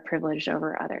masculinity are privileged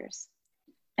over others.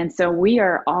 And so we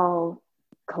are all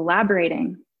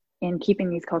collaborating in keeping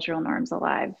these cultural norms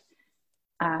alive.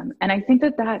 And I think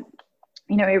that,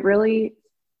 you know, it really,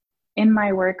 in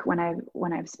my work, when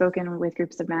I've spoken with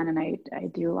groups of men, and I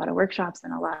do a lot of workshops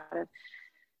and a lot of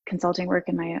consulting work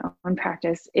in my own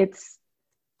practice, it's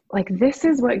like, this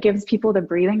is what gives people the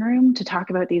breathing room to talk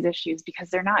about these issues, because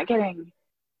they're not getting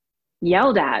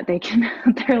yelled at.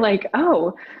 They're like,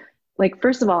 oh, like,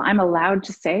 first of all, I'm allowed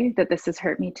to say that this has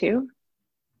hurt me too.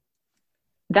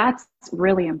 That's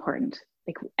really important.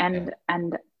 Like, and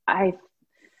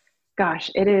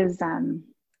gosh, it is, I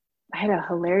had a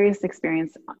hilarious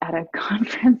experience at a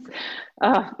conference.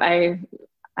 I'm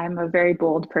a very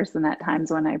bold person at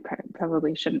times when I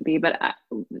probably shouldn't be, but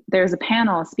there's a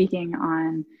panel speaking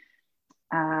on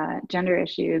gender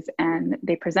issues, and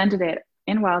they presented it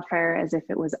in Wildfire as if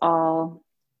it was all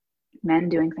men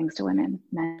doing things to women.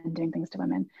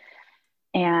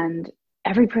 And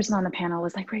every person on the panel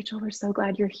was like, Rachel, we're so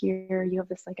glad you're here. You have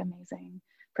this like amazing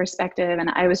perspective. And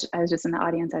I was just in the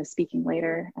audience. I was speaking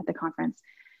later at the conference,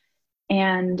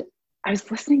 and I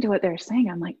was listening to what they were saying.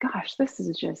 I'm like, gosh, this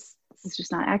is just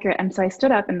not accurate. And so I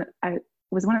stood up, and I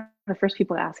was one of the first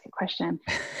people to ask a question.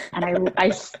 And I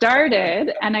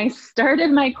started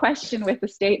my question with the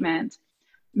statement: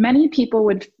 many people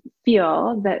would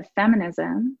feel that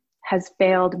feminism has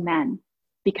failed men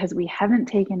because we haven't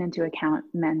taken into account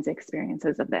men's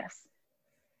experiences of this.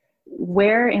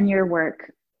 Where in your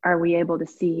work are we able to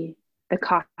see the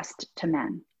cost to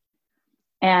men?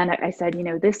 And I said, you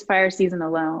know, this fire season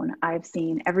alone, I've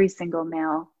seen every single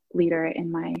male leader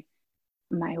in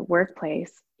my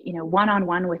workplace, you know,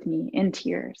 one-on-one with me in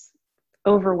tears,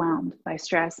 overwhelmed by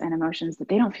stress and emotions that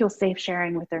they don't feel safe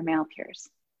sharing with their male peers.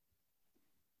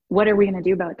 What are we going to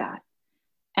do about that?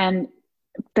 And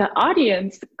the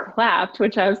audience clapped,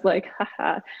 which I was like,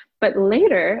 haha. But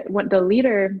later, what the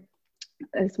leader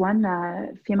is,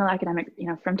 one female academic, you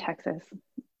know, from Texas,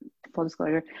 full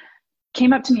disclosure,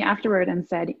 came up to me afterward and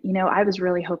said, you know, I was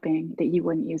really hoping that you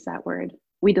wouldn't use that word.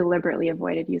 We deliberately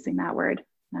avoided using that word.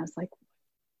 And I was like,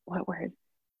 what word?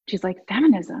 She's like,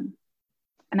 feminism.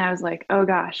 And I was like, oh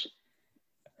gosh.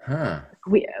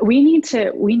 We need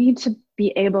to be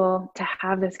able to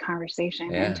have this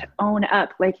conversation and to own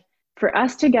up. Like, for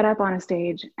us to get up on a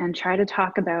stage and try to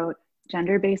talk about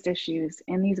gender-based issues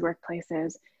in these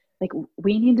workplaces, like,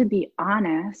 we need to be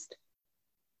honest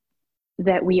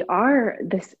that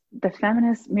the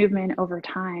feminist movement over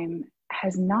time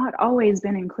has not always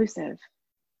been inclusive.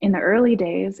 In the early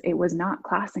days, it was not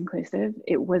class inclusive.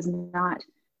 It was not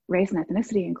race and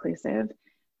ethnicity inclusive.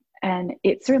 And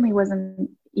it certainly wasn't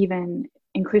even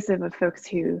inclusive of folks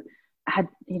who had,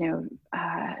 you know,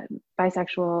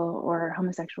 bisexual or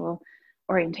homosexual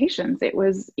orientations. It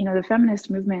was, you know, the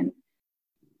feminist movement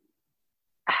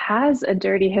has a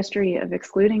dirty history of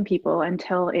excluding people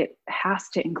until it has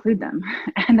to include them.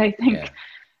 And I think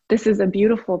this is a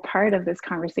beautiful part of this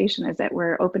conversation, is that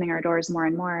we're opening our doors more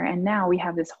and more. And now we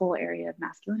have this whole area of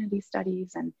masculinity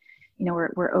studies, and, you know,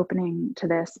 we're opening to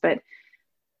this. But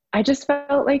I just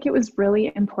felt like it was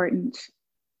really important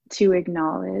to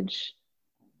acknowledge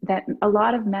that a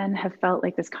lot of men have felt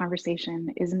like this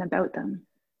conversation isn't about them,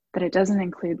 that it doesn't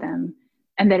include them,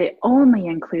 and that it only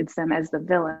includes them as the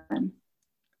villain,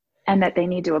 and that they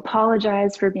need to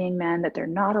apologize for being men, that they're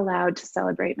not allowed to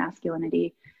celebrate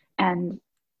masculinity. And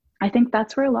I think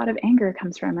that's where a lot of anger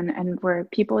comes from, and where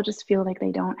people just feel like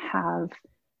they don't have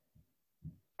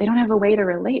a way to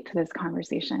relate to this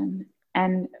conversation.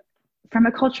 And from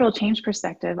a cultural change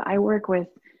perspective, I work with,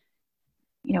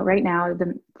 you know, right now,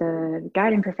 the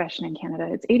guiding profession in Canada,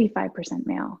 it's 85%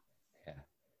 male. Yeah.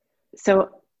 So,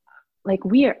 like,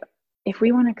 if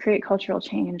we want to create cultural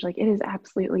change, like, it is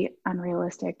absolutely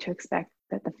unrealistic to expect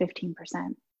that the 15%,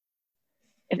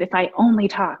 if I only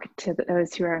talk to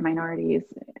those who are minorities,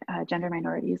 gender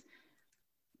minorities,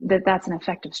 that's an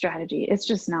effective strategy. It's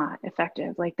just not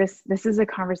effective. Like, this is a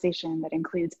conversation that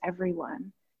includes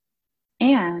everyone.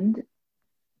 And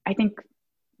I think,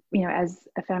 you know, as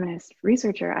a feminist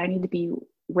researcher, I need to be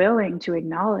willing to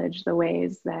acknowledge the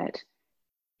ways that,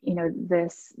 you know,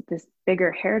 this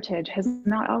bigger heritage has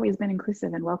not always been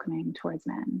inclusive and welcoming towards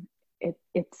men.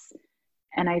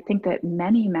 And I think that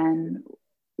many men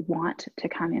want to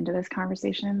come into this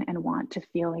conversation and want to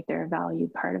feel like they're a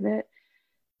valued part of it,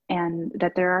 and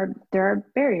that there are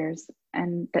barriers,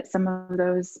 and that some of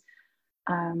those,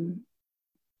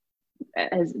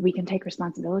 as we can take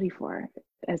responsibility for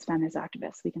as feminist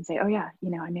activists. We can say, oh yeah,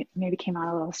 you know, I maybe came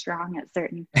out a little strong at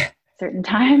certain certain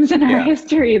times in our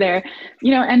history there,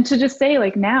 and to just say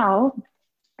like now,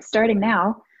 starting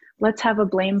now, let's have a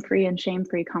blame-free and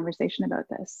shame-free conversation about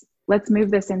this. Let's move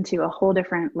this into a whole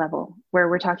different level where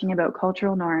we're talking about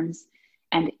cultural norms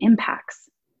and impacts.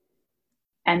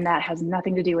 And that has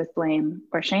nothing to do with blame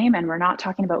or shame. And we're not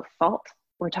talking about fault.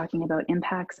 We're talking about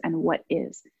impacts and what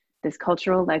is this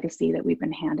cultural legacy that we've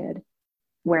been handed,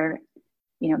 where,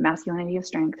 masculinity is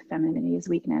strength, femininity is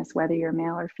weakness. Whether you're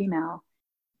male or female,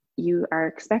 you are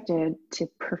expected to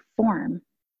perform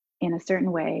in a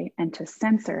certain way and to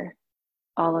censor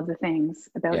all of the things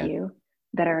about you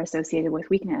that are associated with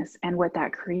weakness. And what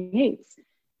that creates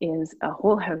is a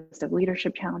whole host of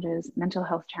leadership challenges, mental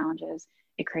health challenges.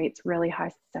 It creates really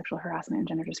high sexual harassment and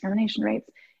gender discrimination rates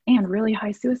and really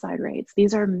high suicide rates.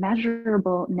 These are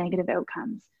measurable negative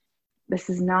outcomes. This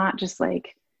is not just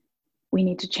like, we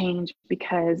need to change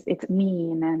because it's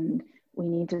mean and we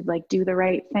need to like do the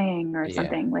right thing or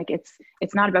something. Like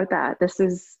it's not about that. This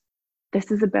is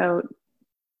about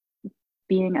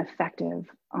being effective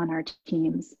on our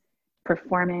teams,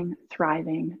 performing,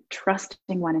 thriving,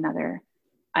 trusting one another.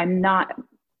 I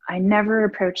never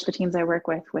approach the teams I work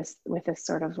with this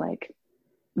sort of like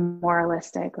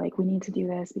moralistic, like we need to do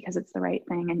this because it's the right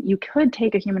thing. And you could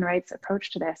take a human rights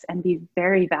approach to this and be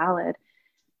very valid,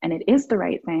 and it is the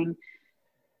right thing.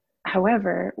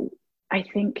 However, I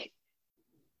think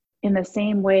in the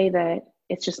same way that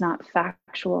it's just not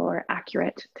factual or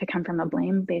accurate to come from a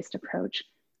blame-based approach,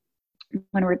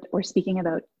 when we're speaking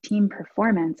about team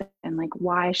performance and like,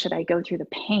 why should I go through the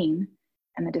pain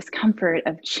and the discomfort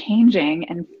of changing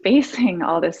and facing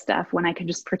all this stuff when I can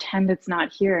just pretend it's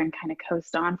not here and kind of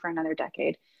coast on for another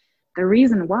decade? The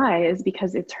reason why is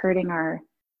because it's hurting our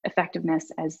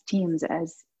effectiveness as teams,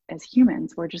 as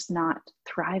humans. We're just not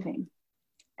thriving,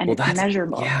 and it's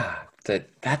measurable. Yeah,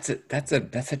 that's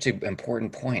such an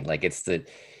important point. Like it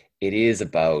is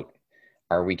about,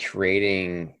 are we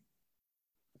creating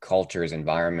cultures,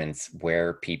 environments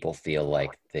where people feel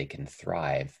like they can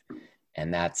thrive?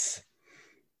 And that's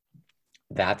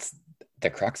the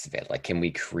crux of it. Like, can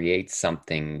we create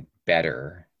something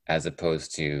better, as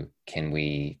opposed to, can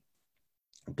we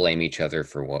blame each other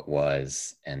for what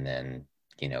was, and then,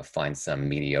 find some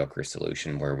mediocre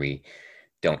solution where we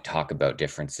don't talk about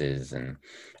differences. And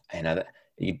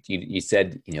you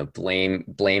said,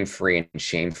 blame free and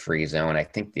shame free zone. I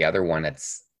think the other one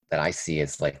that I see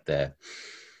is like the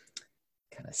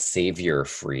kind of savior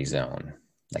free zone.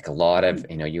 Like a lot of,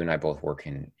 you and I both work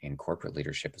in corporate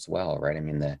leadership as well, right? I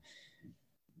mean,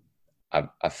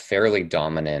 a fairly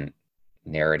dominant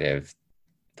narrative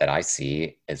that I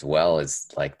see as well is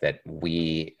like that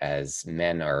we as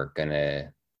men are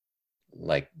gonna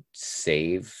like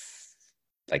save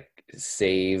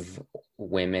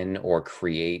women, or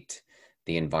create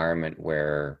the environment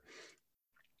where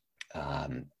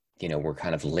we're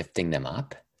kind of lifting them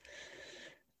up.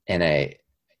 And I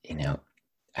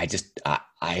just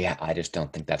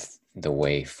don't think that's the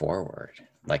way forward.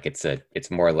 Like it's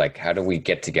more like, how do we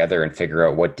get together and figure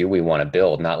out what do we want to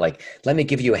build? Not like, let me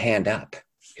give you a hand up.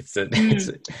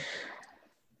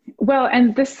 Well,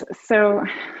 and this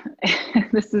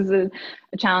is a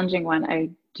challenging one.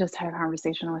 I just had a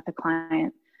conversation with a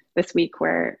client this week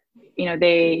where,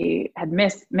 they had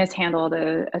mishandled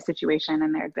a situation,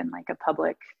 and there had been like a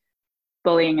public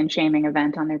bullying and shaming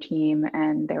event on their team.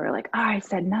 And they were like, oh, I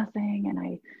said nothing. And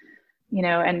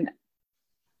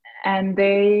and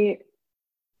they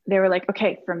were like,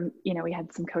 okay, we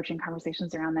had some coaching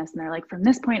conversations around this, and they're like, from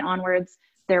this point onwards,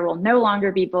 there will no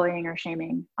longer be bullying or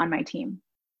shaming on my team.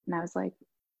 And I was like,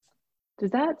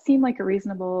 does that seem like a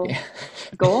reasonable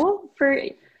goal for,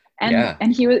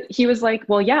 and he was like,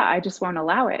 well, yeah, I just won't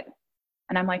allow it.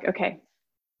 And I'm like, okay,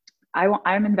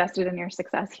 I'm invested in your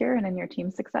success here and in your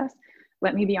team's success.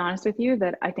 Let me be honest with you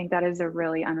that I think that is a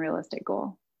really unrealistic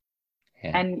goal.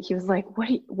 Yeah. And he was like,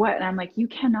 what? And I'm like, you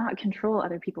cannot control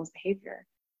other people's behavior.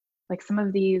 Like some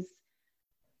of these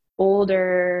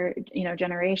older,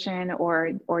 generation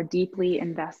or deeply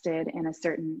invested in a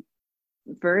certain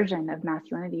version of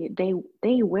masculinity,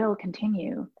 they will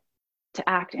continue to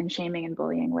act in shaming and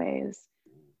bullying ways.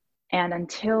 And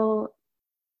until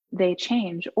they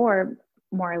change, or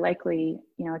more likely,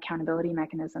 accountability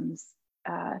mechanisms,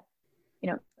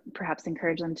 perhaps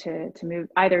encourage them to move,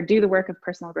 either do the work of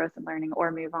personal growth and learning,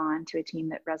 or move on to a team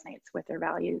that resonates with their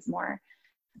values more.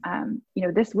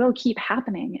 This will keep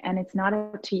happening, and it's not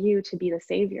up to you to be the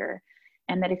savior.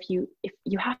 And that if you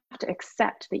have to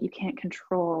accept that you can't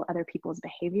control other people's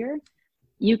behavior,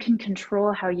 you can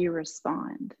control how you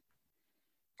respond.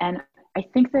 And I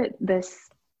think that this,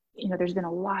 there's been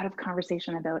a lot of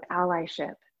conversation about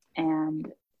allyship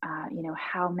and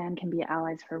how men can be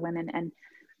allies for women.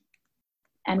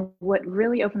 And what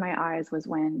really opened my eyes was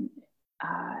when,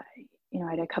 I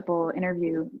had a couple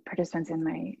interview participants in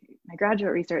my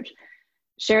graduate research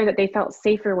share that they felt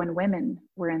safer when women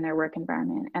were in their work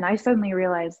environment. And I suddenly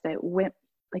realized that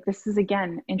this is,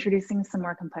 again, introducing some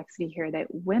more complexity here, that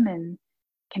women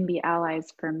can be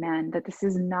allies for men, that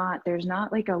there's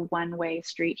not like a one-way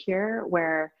street here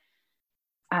where,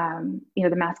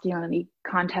 the masculinity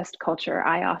contest culture,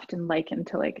 I often liken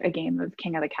to like a game of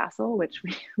King of the Castle, which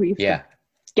we used to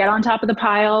get on top of the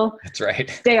pile. That's right.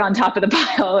 Stay on top of the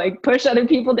pile, like push other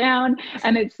people down.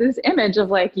 And it's this image of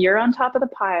like, you're on top of the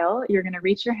pile, you're going to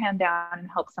reach your hand down and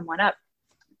help someone up.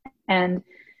 And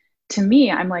to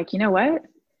me, I'm like, you know what?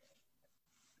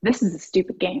 This is a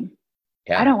stupid game.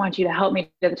 Yeah. I don't want you to help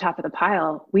me to the top of the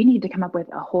pile. We need to come up with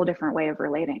a whole different way of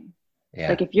relating. Yeah.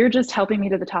 Like if you're just helping me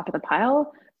to the top of the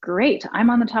pile, great. I'm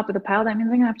on the top of the pile. That means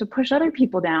I'm gonna have to push other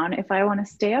people down if I want to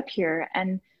stay up here.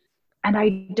 And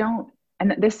I don't,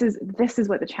 and this is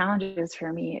what the challenge is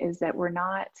for me, is that we're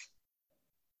not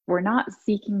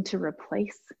seeking to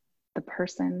replace the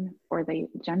person or the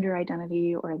gender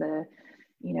identity or the,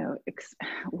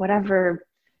 whatever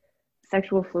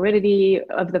sexual fluidity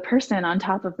of the person on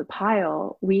top of the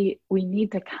pile. We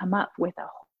need to come up with a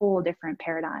whole different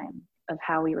paradigm of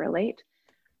how we relate.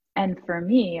 And for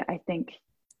me, I think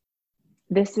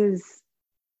this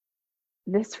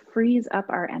frees up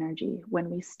our energy when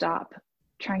we stop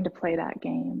trying to play that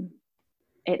game.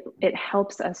 It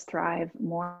helps us thrive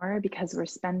more because we're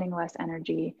spending less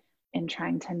energy in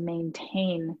trying to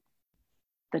maintain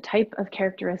the type of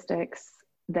characteristics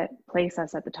that place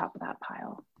us at the top of that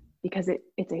pile, because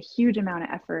it's a huge amount of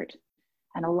effort.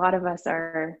 And a lot of us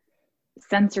are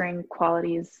censoring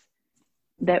qualities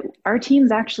that our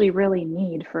teams actually really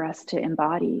need for us to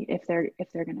embody if they're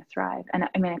going to thrive. And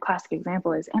I mean, a classic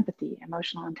example is empathy,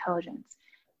 emotional intelligence.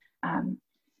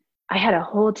 I had a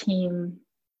whole team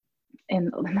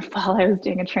in the fall. I was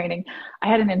doing a training. I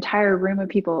had an entire room of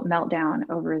people melt down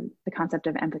over the concept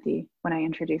of empathy when I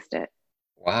introduced it.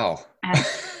 Wow. And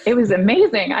it was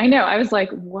amazing. I know. I was like,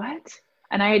 what?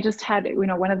 And I just had,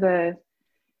 one of the,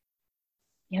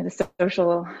 the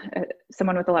social,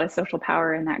 someone with a lot of social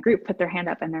power in that group put their hand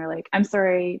up and they're like, I'm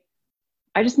sorry.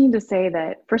 I just need to say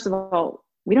that, first of all,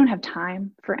 we don't have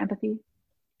time for empathy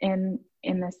in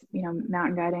this,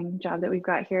 mountain guiding job that we've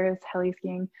got here, this heli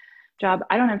skiing job.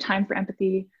 I don't have time for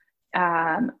empathy.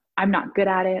 I'm not good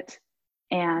at it.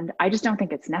 And I just don't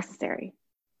think it's necessary.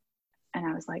 And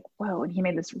I was like, whoa. And he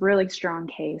made this really strong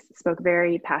case, spoke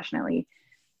very passionately.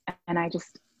 And I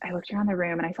looked around the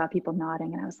room and I saw people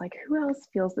nodding and I was like, who else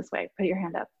feels this way? Put your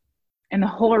hand up. And the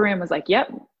whole room was like,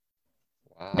 yep.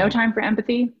 Wow. No time for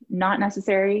empathy, not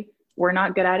necessary. We're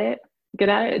not good at it.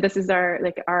 This is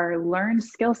our learned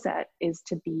skill set is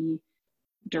to be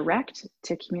direct,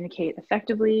 to communicate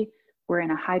effectively. We're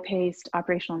in a high-paced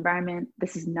operational environment.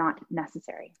 This is not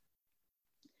necessary.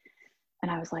 And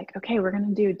I was like, okay, we're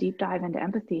going to do a deep dive into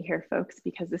empathy here, folks,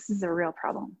 because this is a real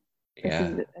problem. Yeah.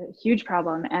 This is a huge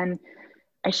problem. And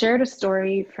I shared a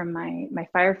story from my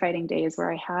firefighting days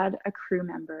where I had a crew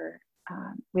member.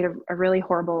 We had a really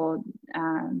horrible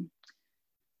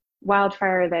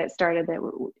wildfire that started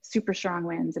super strong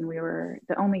winds, and we were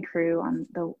the only crew on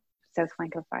the south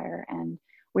flank of fire, and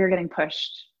we were getting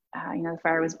pushed. The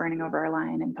fire was burning over our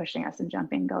line and pushing us and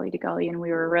jumping gully to gully, and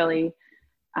we were really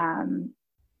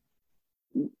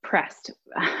pressed.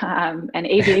 And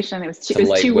aviation, it was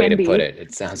too windy. To put it.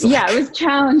 It sounds like. Yeah, it was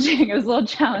challenging. It was a little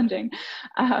challenging.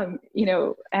 And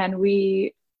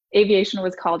aviation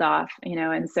was called off.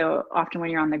 And so often when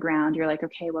you're on the ground, you're like,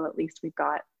 okay, well, at least we've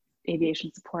got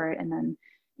aviation support. And then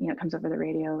it comes over the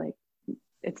radio like,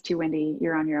 it's too windy,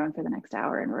 you're on your own for the next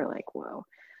hour. And we're like, whoa.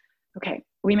 Okay,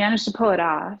 we managed to pull it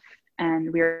off,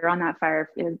 and we were on that fire.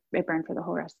 It burned for the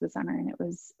whole rest of the summer, and it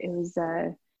was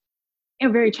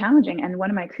very challenging. And one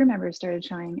of my crew members started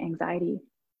showing anxiety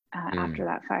after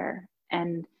that fire,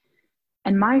 and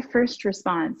my first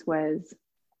response was,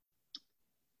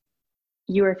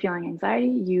 you are feeling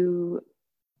anxiety. You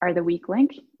are the weak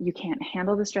link. You can't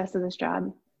handle the stress of this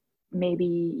job. Maybe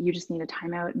you just need a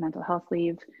timeout, mental health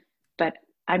leave. But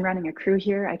I'm running a crew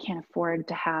here. I can't afford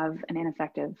to have an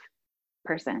ineffective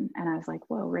person. And I was like,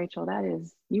 whoa, Rachel,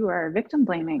 you are victim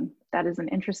blaming. That is an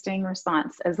interesting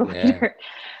response as a leader.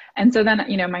 And so then,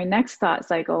 my next thought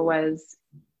cycle was,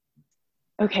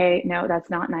 okay, no, that's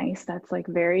not nice. That's like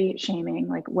very shaming.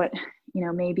 Like what,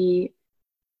 maybe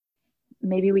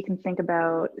we can think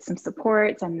about some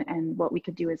supports and what we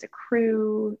could do as a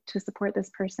crew to support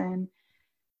this person.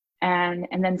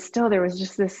 And then still there was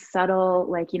just this subtle,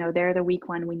 like, they're the weak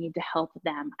one. We need to help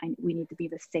them. We need to be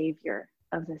the savior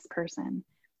of this person.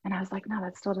 And I was like, no,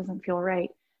 that still doesn't feel right.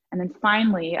 And then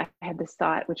finally I had this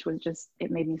thought, which was just,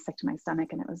 it made me sick to my stomach.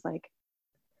 And it was like,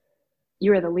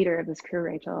 you are the leader of this crew,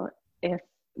 Rachel. If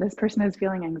this person is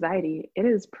feeling anxiety, it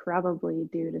is probably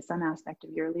due to some aspect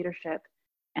of your leadership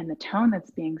and the tone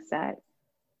that's being set.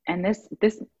 And this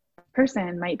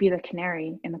person might be the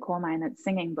canary in the coal mine that's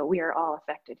singing, but we are all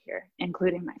affected here,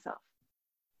 including myself.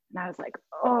 And I was like,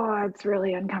 oh, it's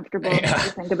really uncomfortable to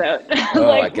think about. Oh,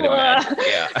 like, I can imagine.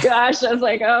 Yeah. Gosh, I was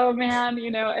like, oh man,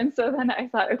 And so then I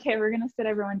thought, okay, we're going to sit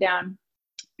everyone down.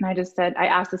 And I just said, I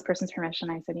asked this person's permission.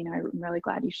 I said, I'm really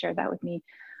glad you shared that with me.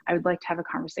 I would like to have a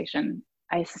conversation.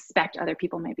 I suspect other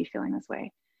people might be feeling this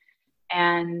way.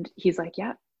 And he's like,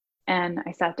 yeah. And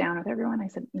I sat down with everyone. I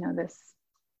said,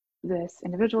 this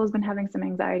individual has been having some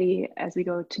anxiety as we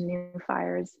go to new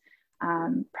fires,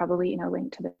 probably,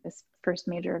 linked to this first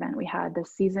major event we had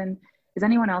this season. Is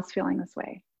anyone else feeling this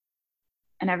way?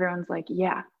 And everyone's like,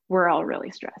 yeah, we're all really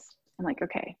stressed. I'm like,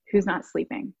 okay, who's not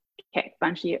sleeping? Okay,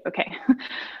 bunch of you. Okay,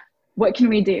 what can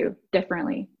we do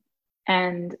differently?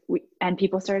 And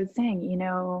people started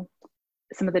saying,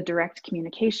 some of the direct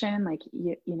communication, like,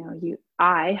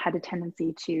 I had a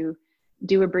tendency to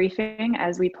do a briefing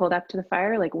as we pulled up to the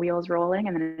fire, like wheels rolling.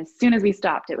 And then as soon as we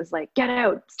stopped, it was like, get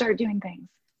out, start doing things,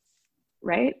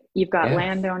 right? You've got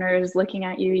landowners looking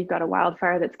at you. You've got a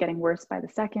wildfire that's getting worse by the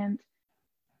second.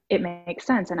 It makes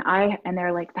sense. And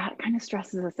they're like, that kind of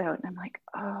stresses us out. And I'm like,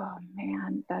 oh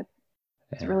man,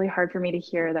 it's really hard for me to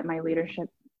hear that my leadership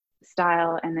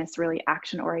style and this really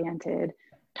action-oriented,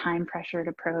 time-pressured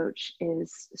approach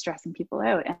is stressing people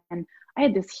out. And I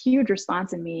had this huge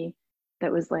response in me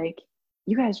that was like,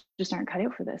 you guys just aren't cut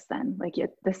out for this then. Like,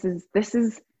 this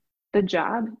is the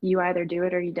job. You either do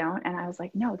it or you don't. And I was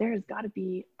like, no, there's got to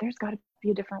be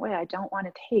a different way. I don't want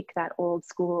to take that old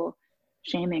school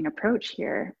shaming approach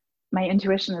here. My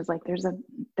intuition is like, there's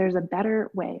a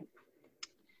better way.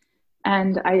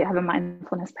 And I have a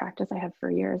mindfulness practice I have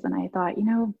for years. And I thought,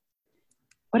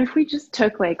 what if we just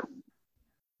took like,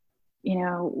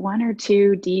 1 or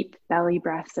 2 deep belly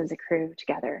breaths as a crew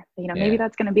together? Maybe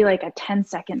that's going to be like a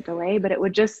 10-second delay, but it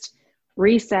would just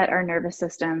reset our nervous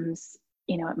systems.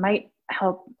 It might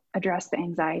help address the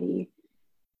anxiety.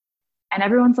 And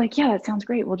everyone's like, yeah, that sounds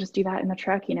great. We'll just do that in the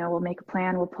truck. We'll make a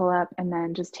plan, we'll pull up and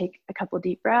then just take a couple of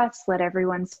deep breaths, let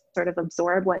everyone sort of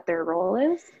absorb what their role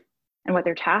is and what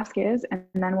their task is. And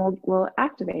then we'll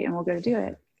activate and we'll go do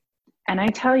it. And I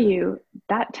tell you,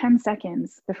 that 10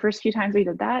 seconds, the first few times we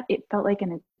did that, it felt like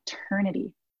an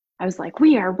eternity. I was like,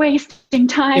 we are wasting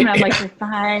time. And I'm like, you're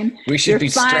fine. We should be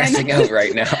stressing out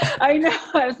right now. I know.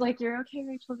 I was like, you're okay,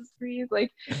 Rachel, just breathe.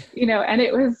 Like, and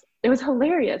it was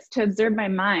hilarious to observe my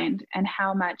mind and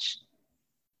how much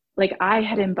like I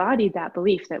had embodied that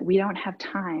belief that we don't have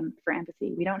time for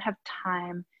empathy. We don't have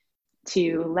time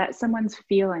to let someone's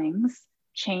feelings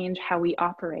change how we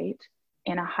operate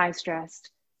in a high stressed,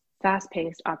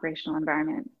 fast-paced operational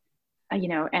environment,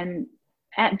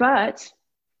 but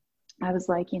I was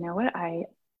like, what,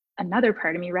 another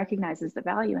part of me recognizes the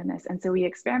value in this. And so we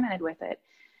experimented with it.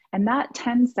 And that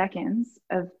 10 seconds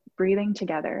of breathing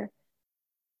together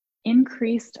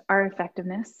increased our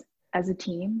effectiveness as a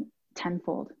team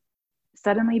tenfold.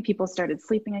 Suddenly people started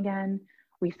sleeping again.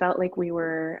 We felt like we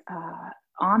were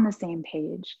on the same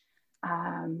page.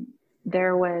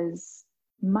 There was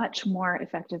much more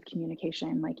effective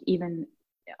communication, like even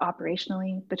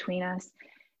operationally between us.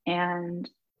 And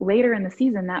later in the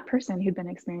season, that person who'd been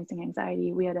experiencing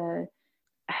anxiety, we had a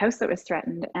house that was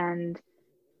threatened. And,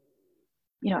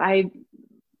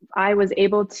 I was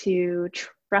able to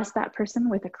trust that person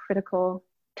with a critical,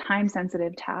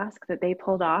 time-sensitive task that they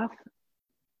pulled off,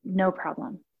 no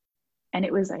problem. And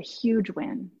it was a huge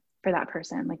win for that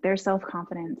person. Like their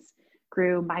self-confidence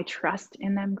grew, my trust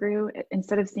in them grew.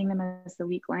 Instead of seeing them as the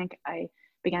weak link, I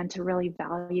began to really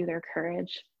value their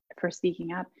courage for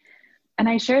speaking up. And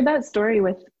I shared that story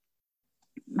with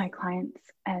my clients,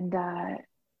 and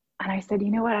I said,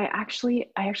 you know what? I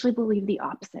actually believe the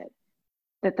opposite.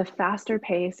 That the faster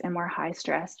pace and more high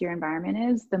stress your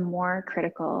environment is, the more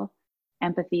critical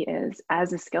empathy is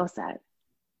as a skill set.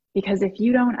 Because if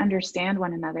you don't understand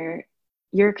one another,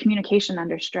 your communication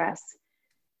under stress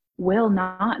will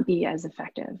not be as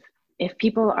effective. If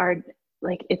people are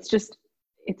like, it's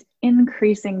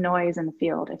increasing noise in the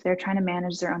field. If they're trying to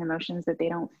manage their own emotions that they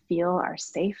don't feel are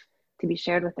safe to be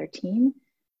shared with their team,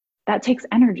 that takes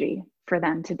energy for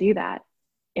them to do that.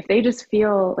 If they just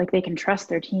feel like they can trust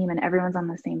their team and everyone's on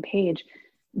the same page,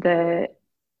 the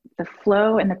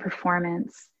flow and the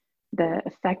performance, the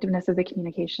effectiveness of the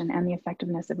communication and the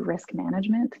effectiveness of risk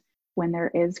management when there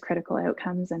is critical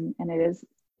outcomes and it is,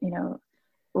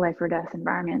 life or death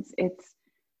environments,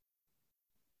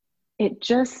 it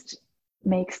just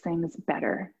makes things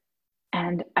better.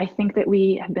 And I think that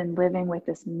we have been living with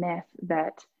this myth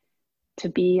that to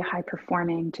be high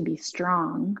performing, to be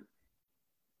strong,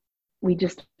 we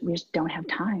just don't have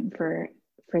time for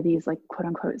these like quote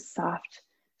unquote soft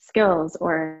skills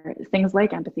or things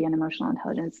like empathy and emotional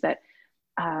intelligence that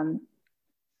kind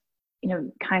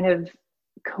of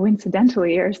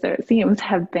coincidentally, or so it seems,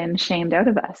 have been shamed out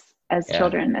of us as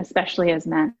children, especially as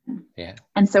men. Yeah.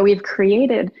 And so we've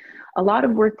created a lot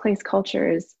of workplace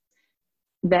cultures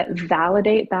that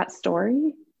validate that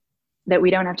story, that we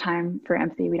don't have time for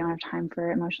empathy, we don't have time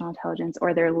for emotional intelligence,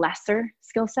 or they're lesser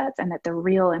skill sets, and that the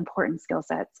real important skill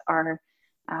sets are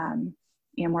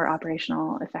more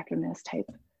operational effectiveness type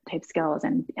skills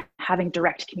and having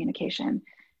direct communication,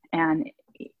 and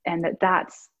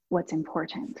that's what's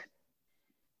important.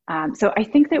 So I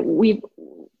think that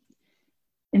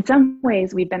in some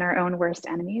ways, we've been our own worst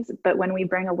enemies, but when we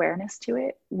bring awareness to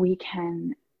it, we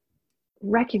can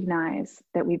recognize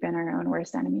that we've been our own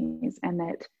worst enemies, and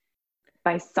that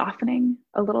by softening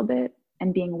a little bit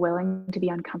and being willing to be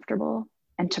uncomfortable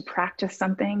and to practice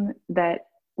something that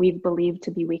we've believed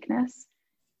to be weakness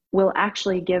will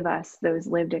actually give us those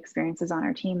lived experiences on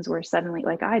our teams where suddenly,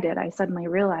 like I did, I suddenly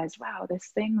realized, wow, this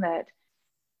thing that,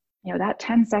 that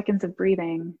 10 seconds of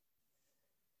breathing,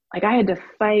 like I had to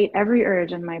fight every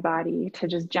urge in my body to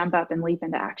just jump up and leap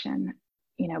into action,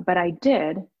 but I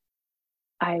did.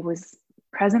 I was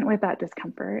present with that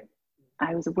discomfort.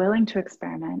 I was willing to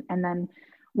experiment. And then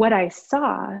what I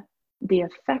saw, the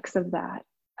effects of that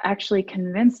actually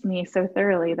convinced me so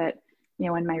thoroughly that,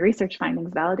 when my research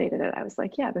findings validated it, I was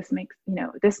like, yeah,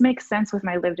 this makes sense with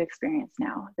my lived experience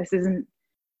now. This isn't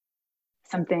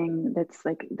something that's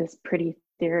like this pretty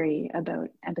theory about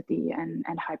empathy and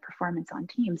high performance on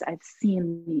teams. I've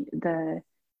seen the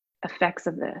effects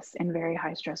of this in very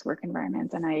high stress work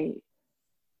environments. And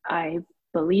I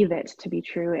believe it to be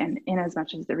true, and in as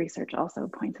much as the research also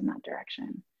points in that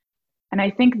direction. And I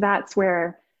think that's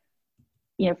where,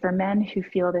 for men who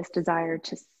feel this desire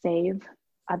to save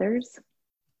others,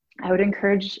 I would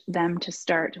encourage them to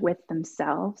start with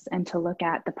themselves and to look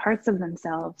at the parts of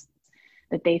themselves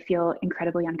that they feel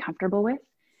incredibly uncomfortable with,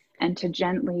 and to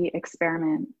gently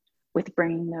experiment with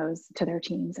bringing those to their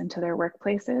teams and to their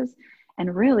workplaces,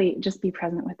 and really just be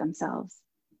present with themselves.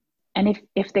 And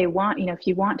if they want, if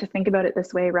you want to think about it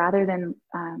this way, rather than,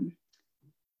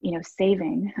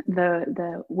 saving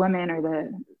the woman or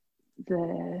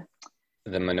the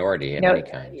minority of any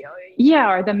kind.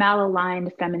 Yeah, or the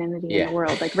malaligned femininity in the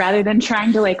world. Like rather than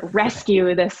trying to like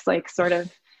rescue this like sort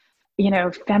of,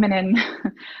 feminine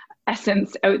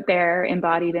essence out there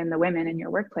embodied in the women in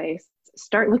your workplace,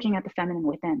 start looking at the feminine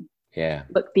within. Yeah.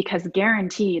 But because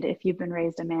guaranteed, if you've been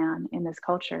raised a man in this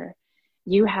culture,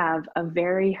 you have a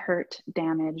very hurt,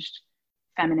 damaged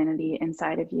femininity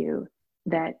inside of you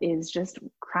that is just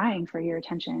crying for your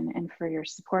attention and for your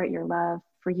support, your love,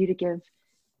 for you to give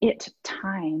it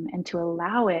time and to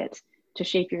allow it to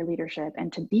shape your leadership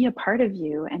and to be a part of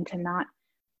you, and to not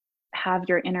have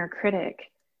your inner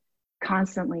critic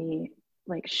constantly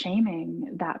like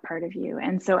shaming that part of you.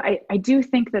 And so I do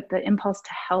think that the impulse to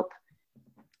help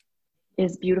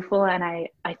is beautiful. And I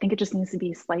think it just needs to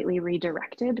be slightly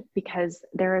redirected, because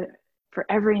for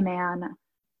every man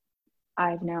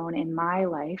I've known in my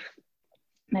life,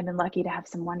 and I've been lucky to have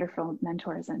some wonderful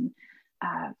mentors and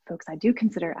folks I do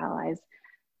consider allies,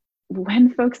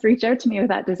 when folks reach out to me with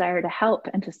that desire to help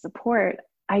and to support,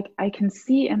 I can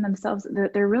see in themselves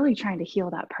that they're really trying to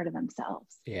heal that part of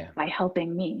themselves by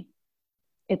helping me.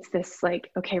 It's this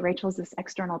like, okay, Rachel's this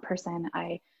external person.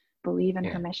 I believe in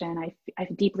her mission. I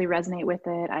deeply resonate with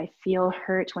it. I feel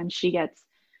hurt when she gets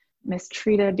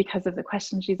mistreated because of the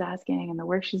questions she's asking and the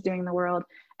work she's doing in the world.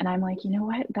 And I'm like, you know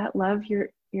what? That love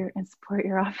and support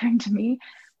you're offering to me,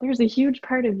 there's a huge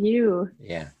part of you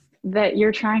that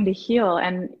you're trying to heal.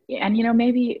 And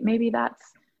maybe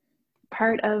that's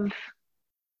part of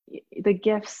the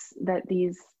gifts that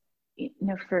these,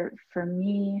 for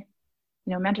me,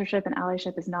 mentorship and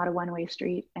allyship is not a one-way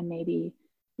street. And maybe,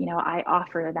 I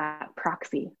offer that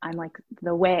proxy. I'm like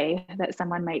the way that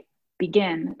someone might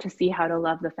begin to see how to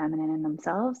love the feminine in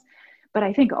themselves. But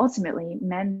I think ultimately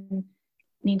men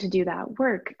need to do that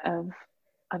work of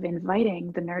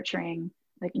inviting the nurturing,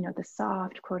 like, the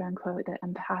soft, quote unquote, the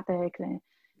empathic, the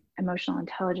emotional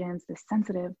intelligence, the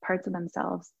sensitive parts of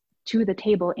themselves to the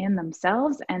table in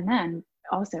themselves, and then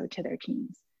also to their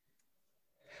teams.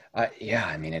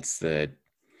 I mean, I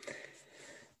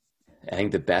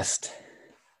think the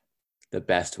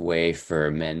best way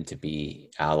for men to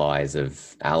be allies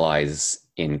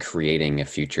in creating a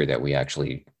future that we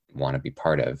actually want to be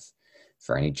part of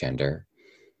for any gender,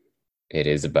 it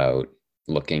is about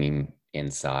looking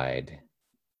inside,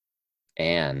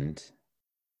 and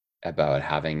about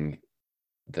having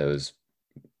those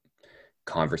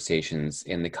conversations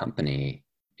in the company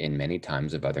in many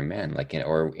times of other men, like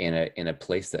in a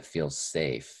place that feels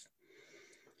safe.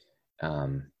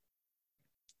 um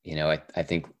I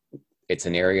think it's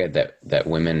an area that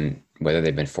women, whether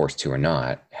they've been forced to or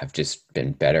not, have just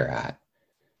been better at,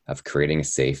 of creating a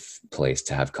safe place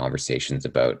to have conversations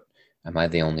about, am I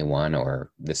the only one,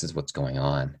 or this is what's going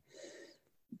on.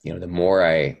 The more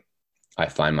I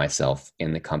find myself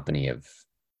in the company uh,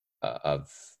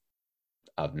 of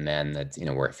of men, that,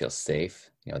 where it feels safe,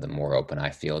 the more open I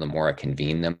feel, the more I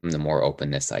convene them, the more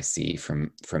openness I see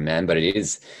from men. But it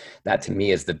is, that to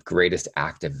me is the greatest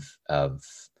act of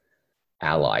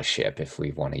allyship, if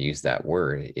we want to use that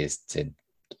word, is to,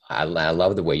 I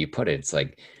love the way you put it. It's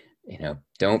like,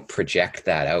 don't project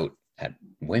that out at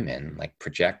women, like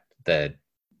project the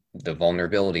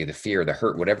vulnerability, the fear, the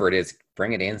hurt, whatever it is,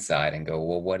 bring it inside and go,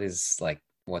 well,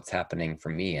 what's happening for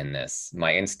me in this?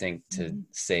 My instinct to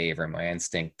save, or my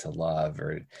instinct to love,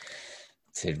 or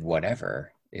to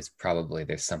whatever, is probably,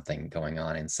 there's something going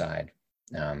on inside.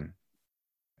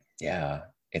 Yeah,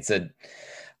 I think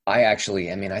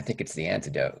it's the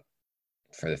antidote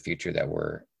for the future that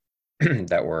we're,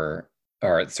 that we're,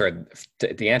 or sorry,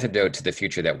 the antidote to the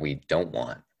future that we don't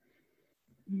want.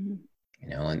 Mm-hmm.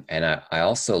 And I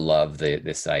also love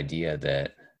this idea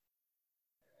that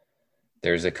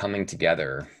there's a coming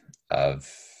together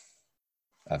of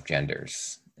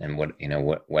genders, and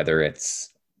whether it's,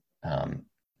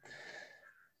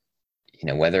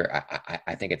 whether,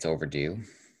 I think it's overdue.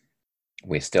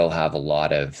 We still have a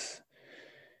lot of,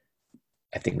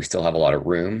 I think we still have a lot of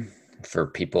room for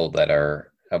people that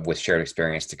are with shared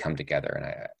experience to come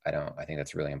together. And I think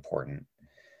that's really important.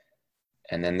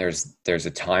 And then there's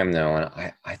a time, though,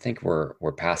 and I think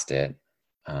we're past it,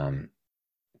 to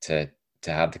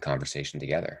have the conversation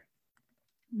together,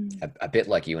 a bit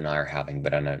like you and I are having,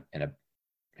 but in a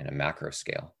macro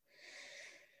scale.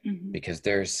 Mm-hmm. Because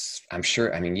I'm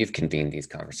sure, you've convened these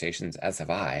conversations, as have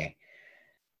I.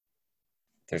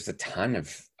 There's a ton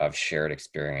of shared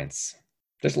experience.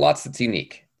 There's lots that's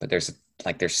unique, but there's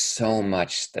so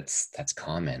much that's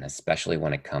common, especially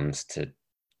when it comes to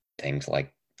things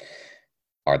like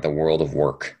the world of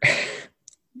work.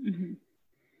 Mm-hmm.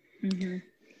 Mm-hmm.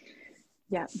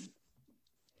 Yeah.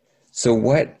 So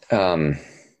what I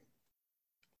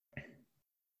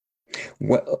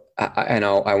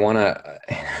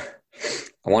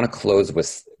want to close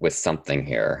with something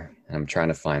here. I'm trying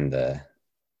to find the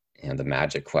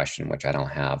magic question, which I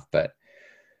don't have, but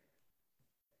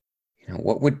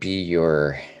what would be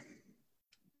your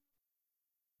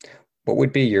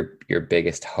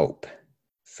biggest hope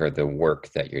for the work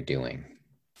that you're doing?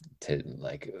 To,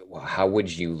 like, how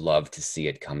would you love to see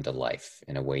it come to life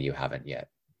in a way you haven't yet?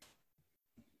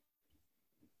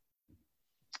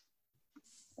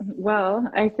 Well,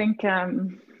 I think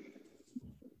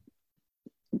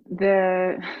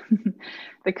the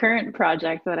the current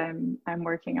project that I'm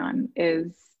working on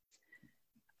is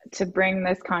to bring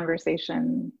this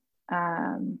conversation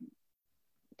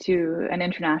to an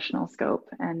international scope.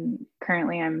 And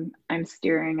currently, I'm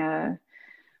steering a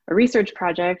research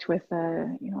project with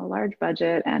a large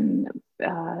budget and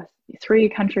 3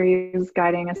 countries,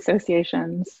 guiding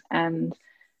associations, and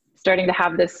starting to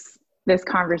have this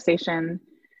conversation.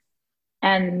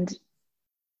 And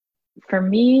for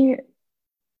me,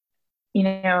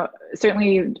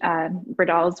 certainly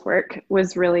Bradal's work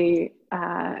was really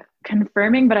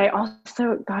confirming, but I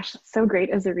also, gosh, it's so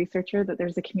great as a researcher that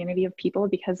there's a community of people,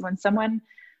 because when someone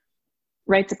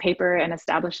writes a paper and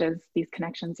establishes these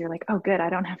connections, you're like, oh, good, I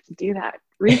don't have to do that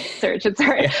research. It's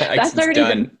already,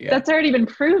 that's already been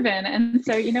proven. And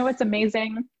so, what's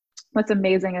amazing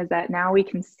is that now we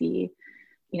can see,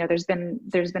 there's been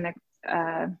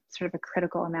a sort of a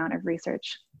critical amount of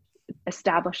research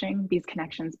establishing these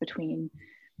connections between,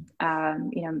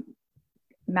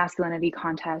 masculinity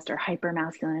contest or hyper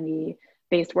masculinity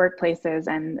based workplaces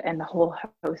and the whole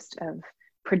host of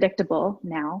predictable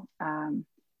now.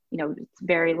 It's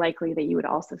very likely that you would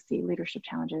also see leadership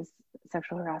challenges,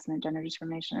 sexual harassment, gender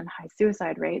discrimination, and high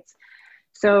suicide rates.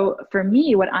 So for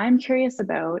me, what I'm curious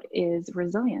about is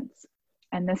resilience.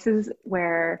 And this is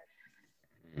where,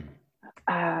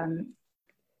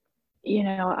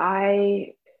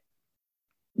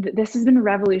 this has been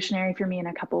revolutionary for me in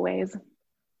a couple ways.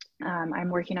 I'm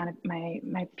working on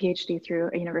my PhD through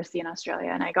a university in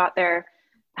Australia, and I got there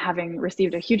having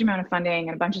received a huge amount of funding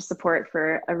and a bunch of support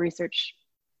for a research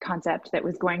concept that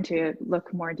was going to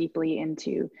look more deeply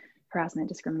into harassment,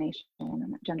 discrimination,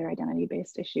 and gender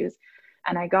identity-based issues.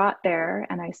 And I got there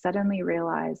and I suddenly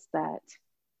realized that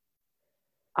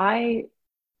I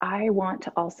want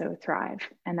to also thrive,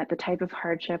 and that the type of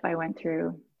hardship I went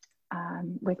through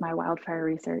with my wildfire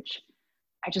research,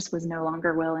 I just was no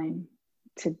longer willing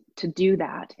to do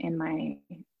that in my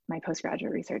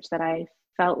postgraduate research. That I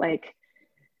felt like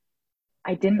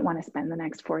I didn't want to spend the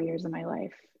next 4 years of my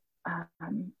life,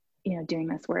 doing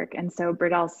this work. And so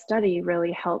Bredal's study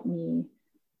really helped me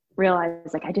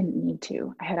realize like I didn't need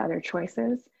to. I had other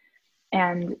choices,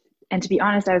 and to be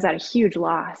honest, I was at a huge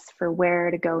loss for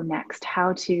where to go next,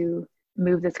 how to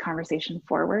move this conversation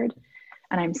forward.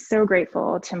 And I'm so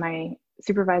grateful to my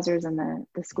supervisors in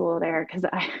the school there, because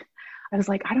I was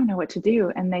like, I don't know what to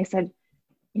do. And they said,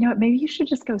 you know what, maybe you should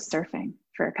just go surfing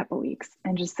for a couple of weeks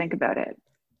and just think about it.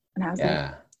 And I was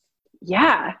like,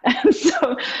 yeah.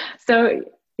 so,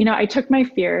 I took my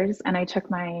fears and I took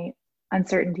my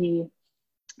uncertainty,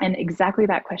 and exactly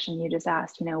that question you just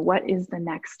asked, what is the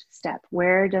next step?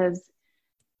 Where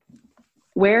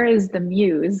is the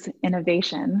muse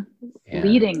innovation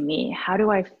leading me? How do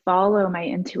I follow my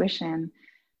intuition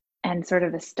and sort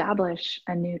of establish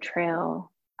a new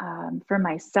trail for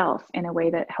myself in a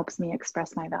way that helps me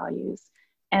express my values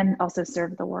and also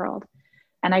serve the world?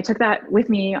 And I took that with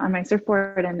me on my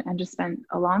surfboard and just spent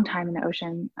a long time in the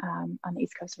ocean on the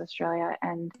east coast of Australia.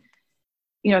 And,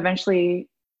 eventually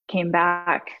came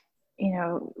back,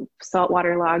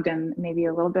 saltwater logged and maybe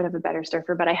a little bit of a better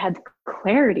surfer, but I had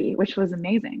clarity, which was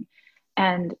amazing.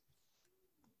 And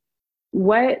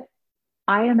what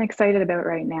I am excited about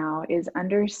right now is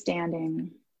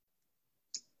understanding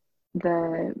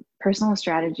the personal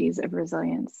strategies of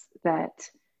resilience that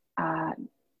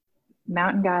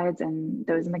mountain guides and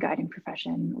those in the guiding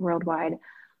profession worldwide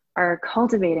are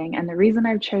cultivating. And the reason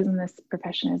I've chosen this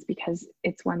profession is because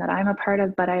it's one that I'm a part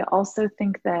of, but I also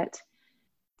think that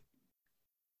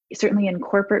certainly in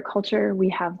corporate culture, we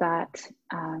have that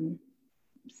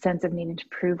sense of needing to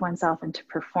prove oneself and to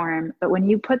perform. But when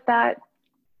you put that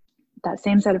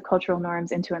same set of cultural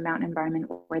norms into a mountain environment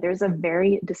where there's a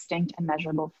very distinct and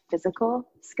measurable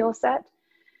physical skill set,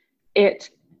 it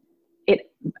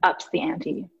ups the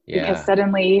ante. Because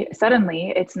suddenly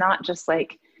it's not just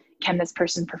like, can this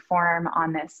person perform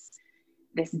on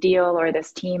this deal or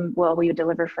this team will we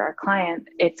deliver for our client?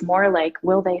 It's more like,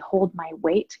 will they hold my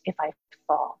weight if I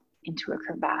fall into a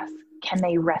crevasse? Can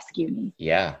they rescue me?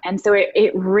 Yeah. And so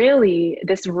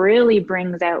this really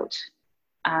brings out,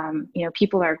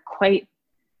 people are quite,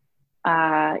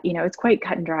 it's quite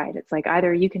cut and dried. It's like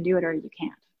either you can do it or you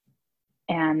can't.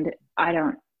 And I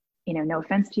don't, no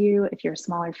offense to you if you're a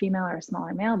smaller female or a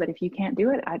smaller male, but if you can't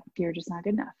do it, you're just not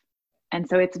good enough. And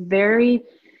so it's a very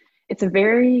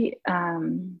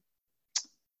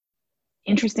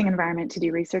interesting environment to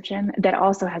do research in that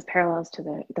also has parallels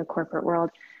to the corporate world.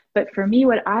 But for me,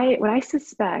 what I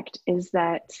suspect is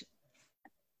that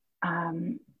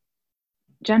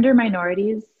gender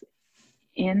minorities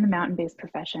in the mountain-based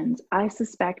professions, I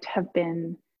suspect have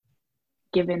been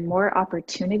given more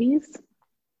opportunities.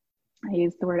 I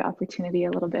use the word opportunity a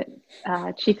little bit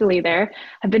cheekily there,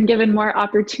 have been given more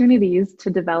opportunities to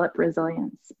develop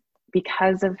resilience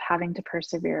because of having to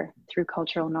persevere through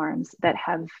cultural norms that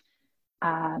have,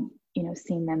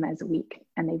 seen them as weak,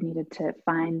 and they've needed to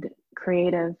find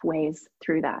creative ways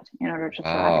through that in order to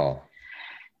thrive.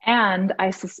 And I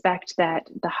suspect that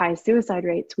the high suicide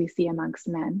rates we see amongst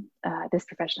men, this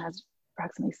profession has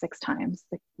approximately 6 times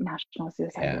the national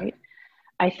suicide rate.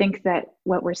 I think that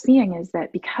what we're seeing is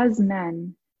that because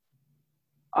men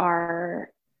are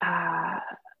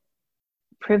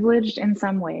privileged in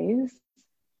some ways,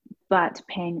 but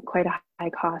paying quite a high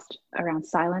cost around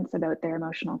silence about their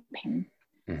emotional pain,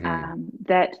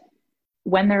 that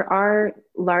when there are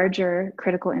larger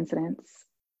critical incidents,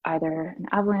 either an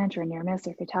avalanche or near miss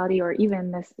or fatality, or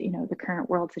even this, the current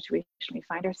world situation we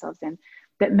find ourselves in,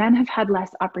 that men have had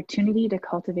less opportunity to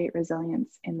cultivate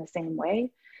resilience in the same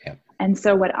way. Yep. And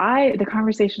so the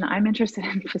conversation I'm interested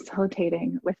in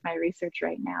facilitating with my research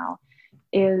right now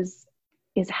is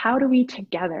how do we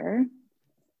together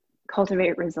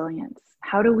cultivate resilience?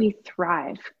 How do we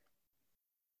thrive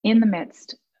in the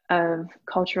midst of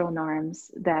cultural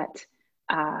norms that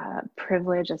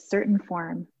privilege a certain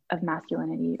form of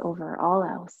masculinity over all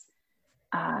else?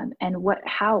 And what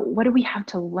do we have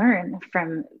to learn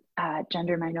from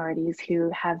gender minorities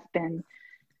who have been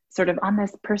sort of on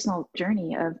this personal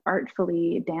journey of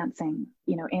artfully dancing,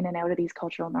 in and out of these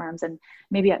cultural norms, and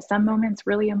maybe at some moments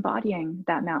really embodying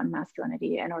that mountain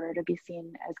masculinity in order to be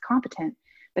seen as competent,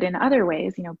 but in other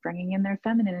ways, bringing in their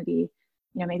femininity,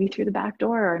 maybe through the back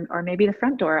door or maybe the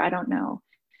front door, I don't know.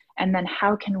 And then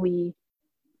how can we,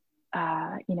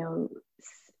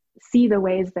 see the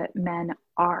ways that men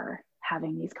are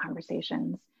having these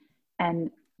conversations.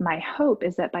 And my hope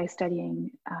is that by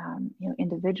studying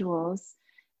individuals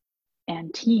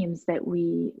and teams, that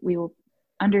we will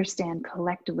understand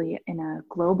collectively in a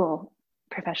global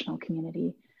professional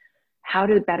community how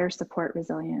to better support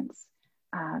resilience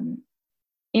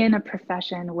in a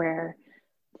profession where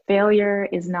failure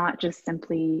is not just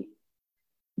simply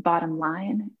bottom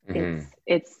line.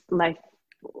 It's life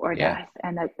or death,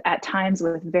 and that at times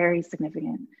with very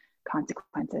significant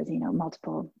consequences,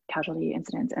 multiple casualty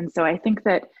incidents. And so I think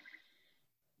that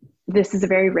this is a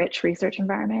very rich research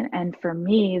environment, and for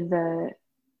me,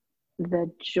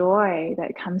 the joy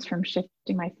that comes from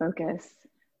shifting my focus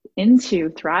into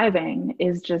thriving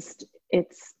is just,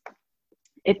 it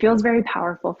feels very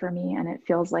powerful for me, and it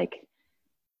feels like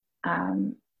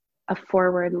a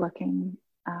forward-looking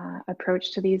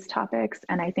approach to these topics.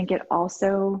 And I think it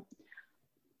also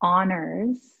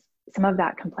honors some of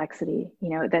that complexity,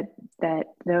 that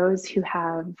those who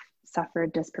have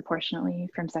suffered disproportionately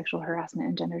from sexual harassment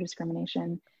and gender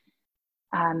discrimination,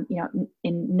 in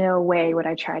no way would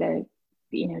I try to,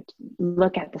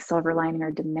 look at the silver lining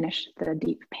or diminish the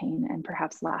deep pain and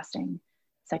perhaps lasting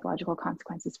psychological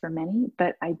consequences for many.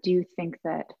 But I do think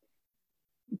that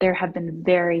there have been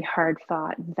very hard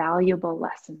fought, valuable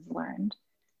lessons learned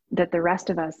that the rest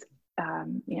of us,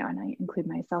 and I include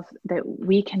myself, that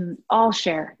we can all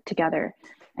share together.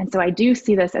 And so I do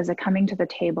see this as a coming to the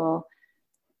table,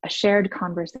 a shared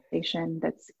conversation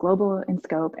that's global in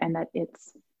scope, and that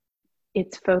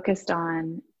it's focused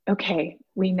on, okay,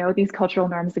 we know these cultural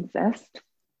norms exist.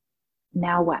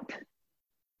 Now what?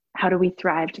 How do we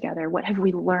thrive together? What have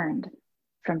we learned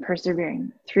from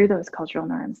persevering through those cultural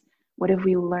norms? What have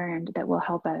we learned that will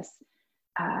help us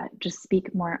just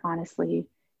speak more honestly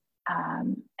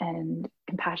and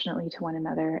compassionately to one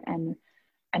another? And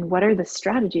what are the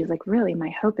strategies? Like, really, my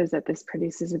hope is that this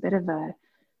produces a bit of a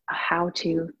how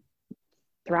to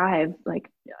thrive, like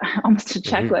almost a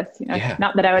checklist.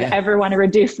 Not that I would ever want to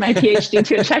reduce my PhD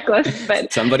to a checklist,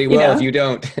 but somebody will if you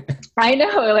don't. I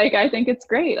know, like, I think it's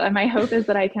great. And my hope is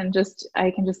that I can just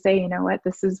say, you know what,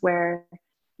 this is where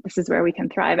we can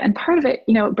thrive. And part of it,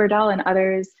 Burdell and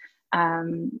others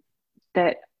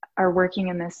that are working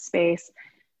in this space,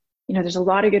 there's a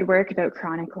lot of good work about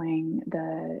chronicling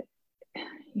the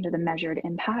measured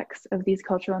impacts of these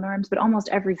cultural norms, but almost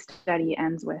every study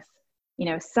ends with,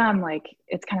 some, like,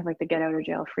 it's kind of like the get out of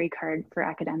jail free card for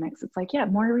academics. It's like, yeah,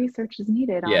 more research is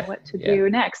needed on what to do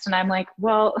next. And I'm like,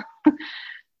 well,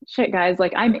 shit, guys,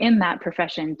 like, I'm in that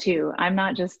profession too. I'm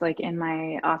not just like in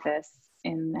my office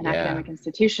in an academic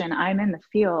institution. I'm in the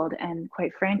field, and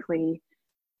quite frankly,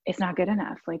 it's not good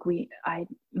enough. Like,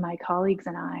 my colleagues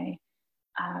and I,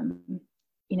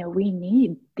 we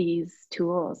need these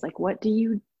tools. Like, what do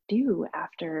you do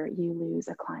after you lose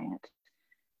a client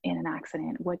in an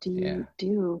accident? What do you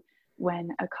do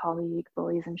when a colleague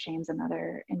bullies and shames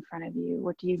another in front of you?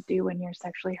 What do you do when you're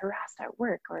sexually harassed at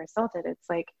work or assaulted? It's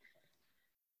like,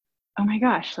 oh my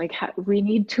gosh, like, we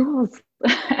need tools.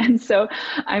 And so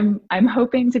I'm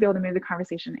hoping to be able to move the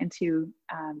conversation into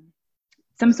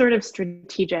some sort of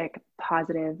strategic,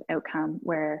 positive outcome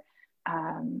where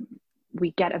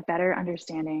we get a better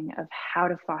understanding of how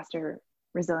to foster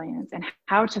resilience and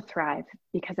how to thrive.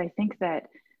 Because I think that,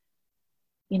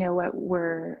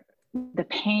 the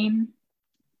pain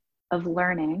of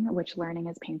learning, which learning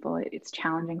is painful, it's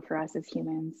challenging for us as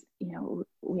humans.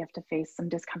 We have to face some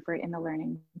discomfort in the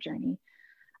learning journey.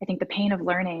 I think the pain of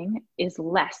learning is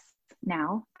less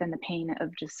now than the pain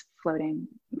of just floating,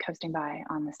 coasting by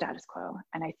on the status quo.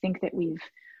 And I think that we've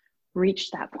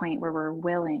reached that point where we're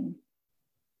willing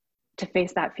to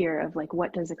face that fear of, like,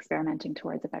 what does experimenting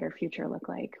towards a better future look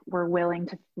like? We're willing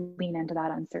to lean into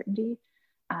that uncertainty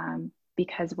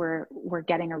because we're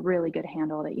getting a really good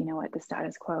handle that, the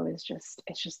status quo is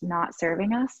it's just not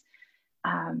serving us.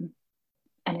 And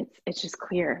it's just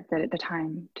clear that the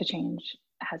time to change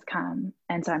has come.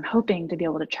 And so I'm hoping to be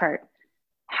able to chart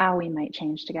how we might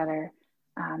change together,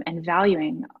 and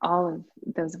valuing all of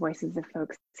those voices of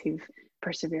folks who've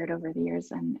persevered over the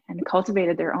years and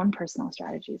cultivated their own personal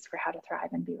strategies for how to thrive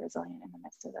and be resilient in the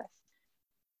midst of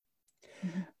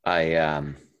this.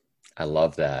 Mm-hmm. I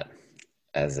love that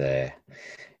as a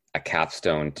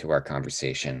capstone to our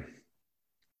conversation,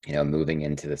 moving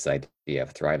into this idea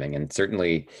of thriving. And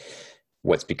certainly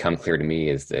what's become clear to me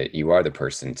is that you are the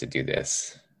person to do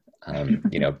this,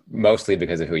 mostly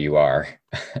because of who you are,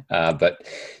 but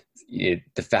the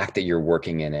fact that you're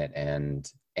working in it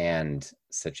and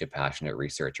such a passionate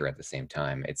researcher at the same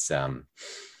time, it's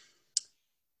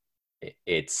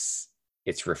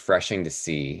refreshing to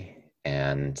see.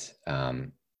 And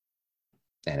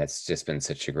And it's just been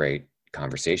such a great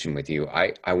conversation with you.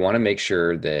 I want to make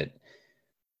sure that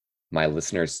my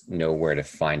listeners know where to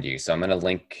find you. So I'm going to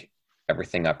link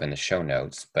everything up in the show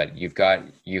notes, but you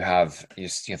have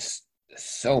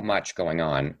so much going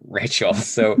on, Rachel.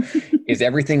 So is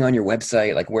everything on your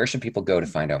website? Like, where should people go to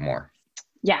find out more?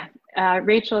 Yeah.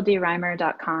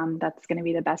 RachelDReimer.com. That's going to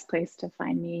be the best place to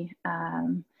find me.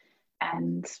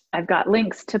 And I've got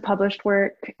links to published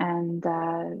work and,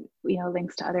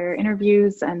 links to other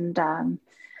interviews and,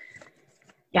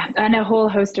 and a whole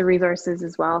host of resources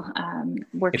as well.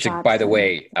 Workshops. By the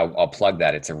way, I'll plug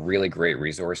that. It's a really great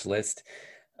resource list.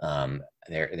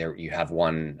 There you have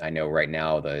one I know right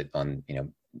now on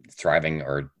thriving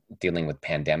or dealing with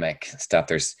pandemic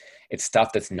stuff. It's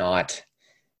stuff that's not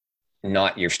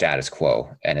your status quo,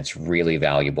 and it's really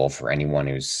valuable for anyone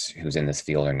who's in this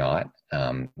field or not.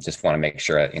 Just want to make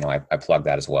sure I plug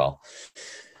that as well.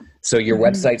 So your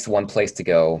website's one place to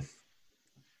go.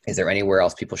 Is there anywhere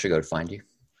else people should go to find you?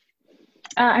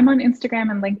 I'm on Instagram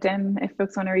and LinkedIn if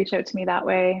folks want to reach out to me that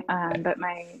way. But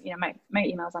my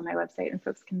email's on my website and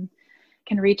folks can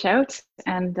reach out.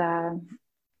 And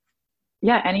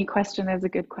any question is a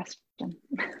good question.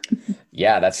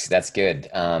 Yeah, that's good.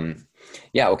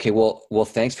 Okay. Well,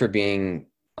 thanks for being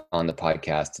on the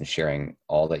podcast and sharing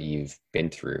all that you've been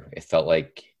through. It felt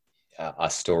like a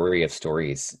story of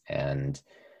stories, and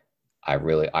I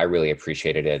really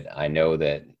appreciated it. I know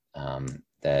that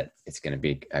that it's going to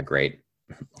be a great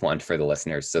one for the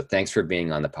listeners. So thanks for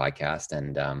being on the podcast,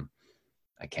 and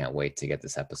I can't wait to get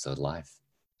this episode live.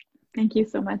 Thank you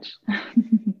so much.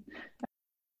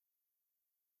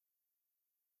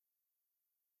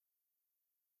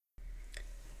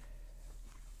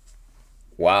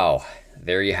 Wow,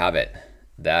 there you have it.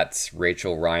 That's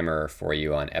Rachel Reimer for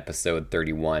you on episode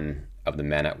 31 of the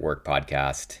Men at Work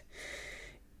podcast.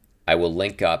 I will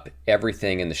link up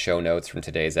everything in the show notes from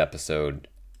today's episode.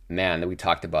 Man, we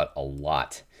talked about a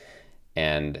lot.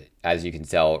 And as you can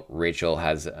tell, Rachel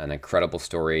has an incredible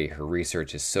story. Her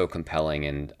research is so compelling,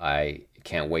 and I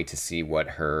can't wait to see what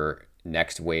her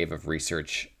next wave of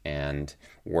research and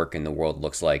work in the world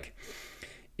looks like.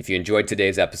 If you enjoyed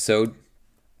today's episode,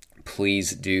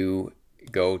 please do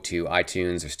go to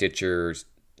iTunes or Stitcher,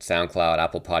 SoundCloud,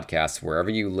 Apple Podcasts, wherever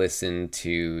you listen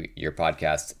to your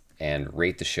podcast, and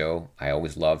rate the show. I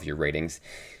always love your ratings.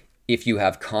 If you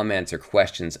have comments or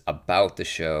questions about the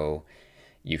show,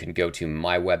 you can go to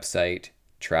my website,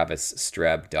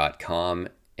 travisstreb.com,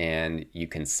 and you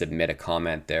can submit a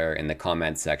comment there in the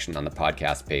comment section on the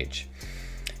podcast page.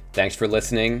 Thanks for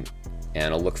listening,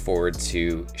 and I'll look forward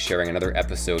to sharing another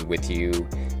episode with you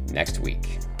next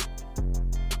week.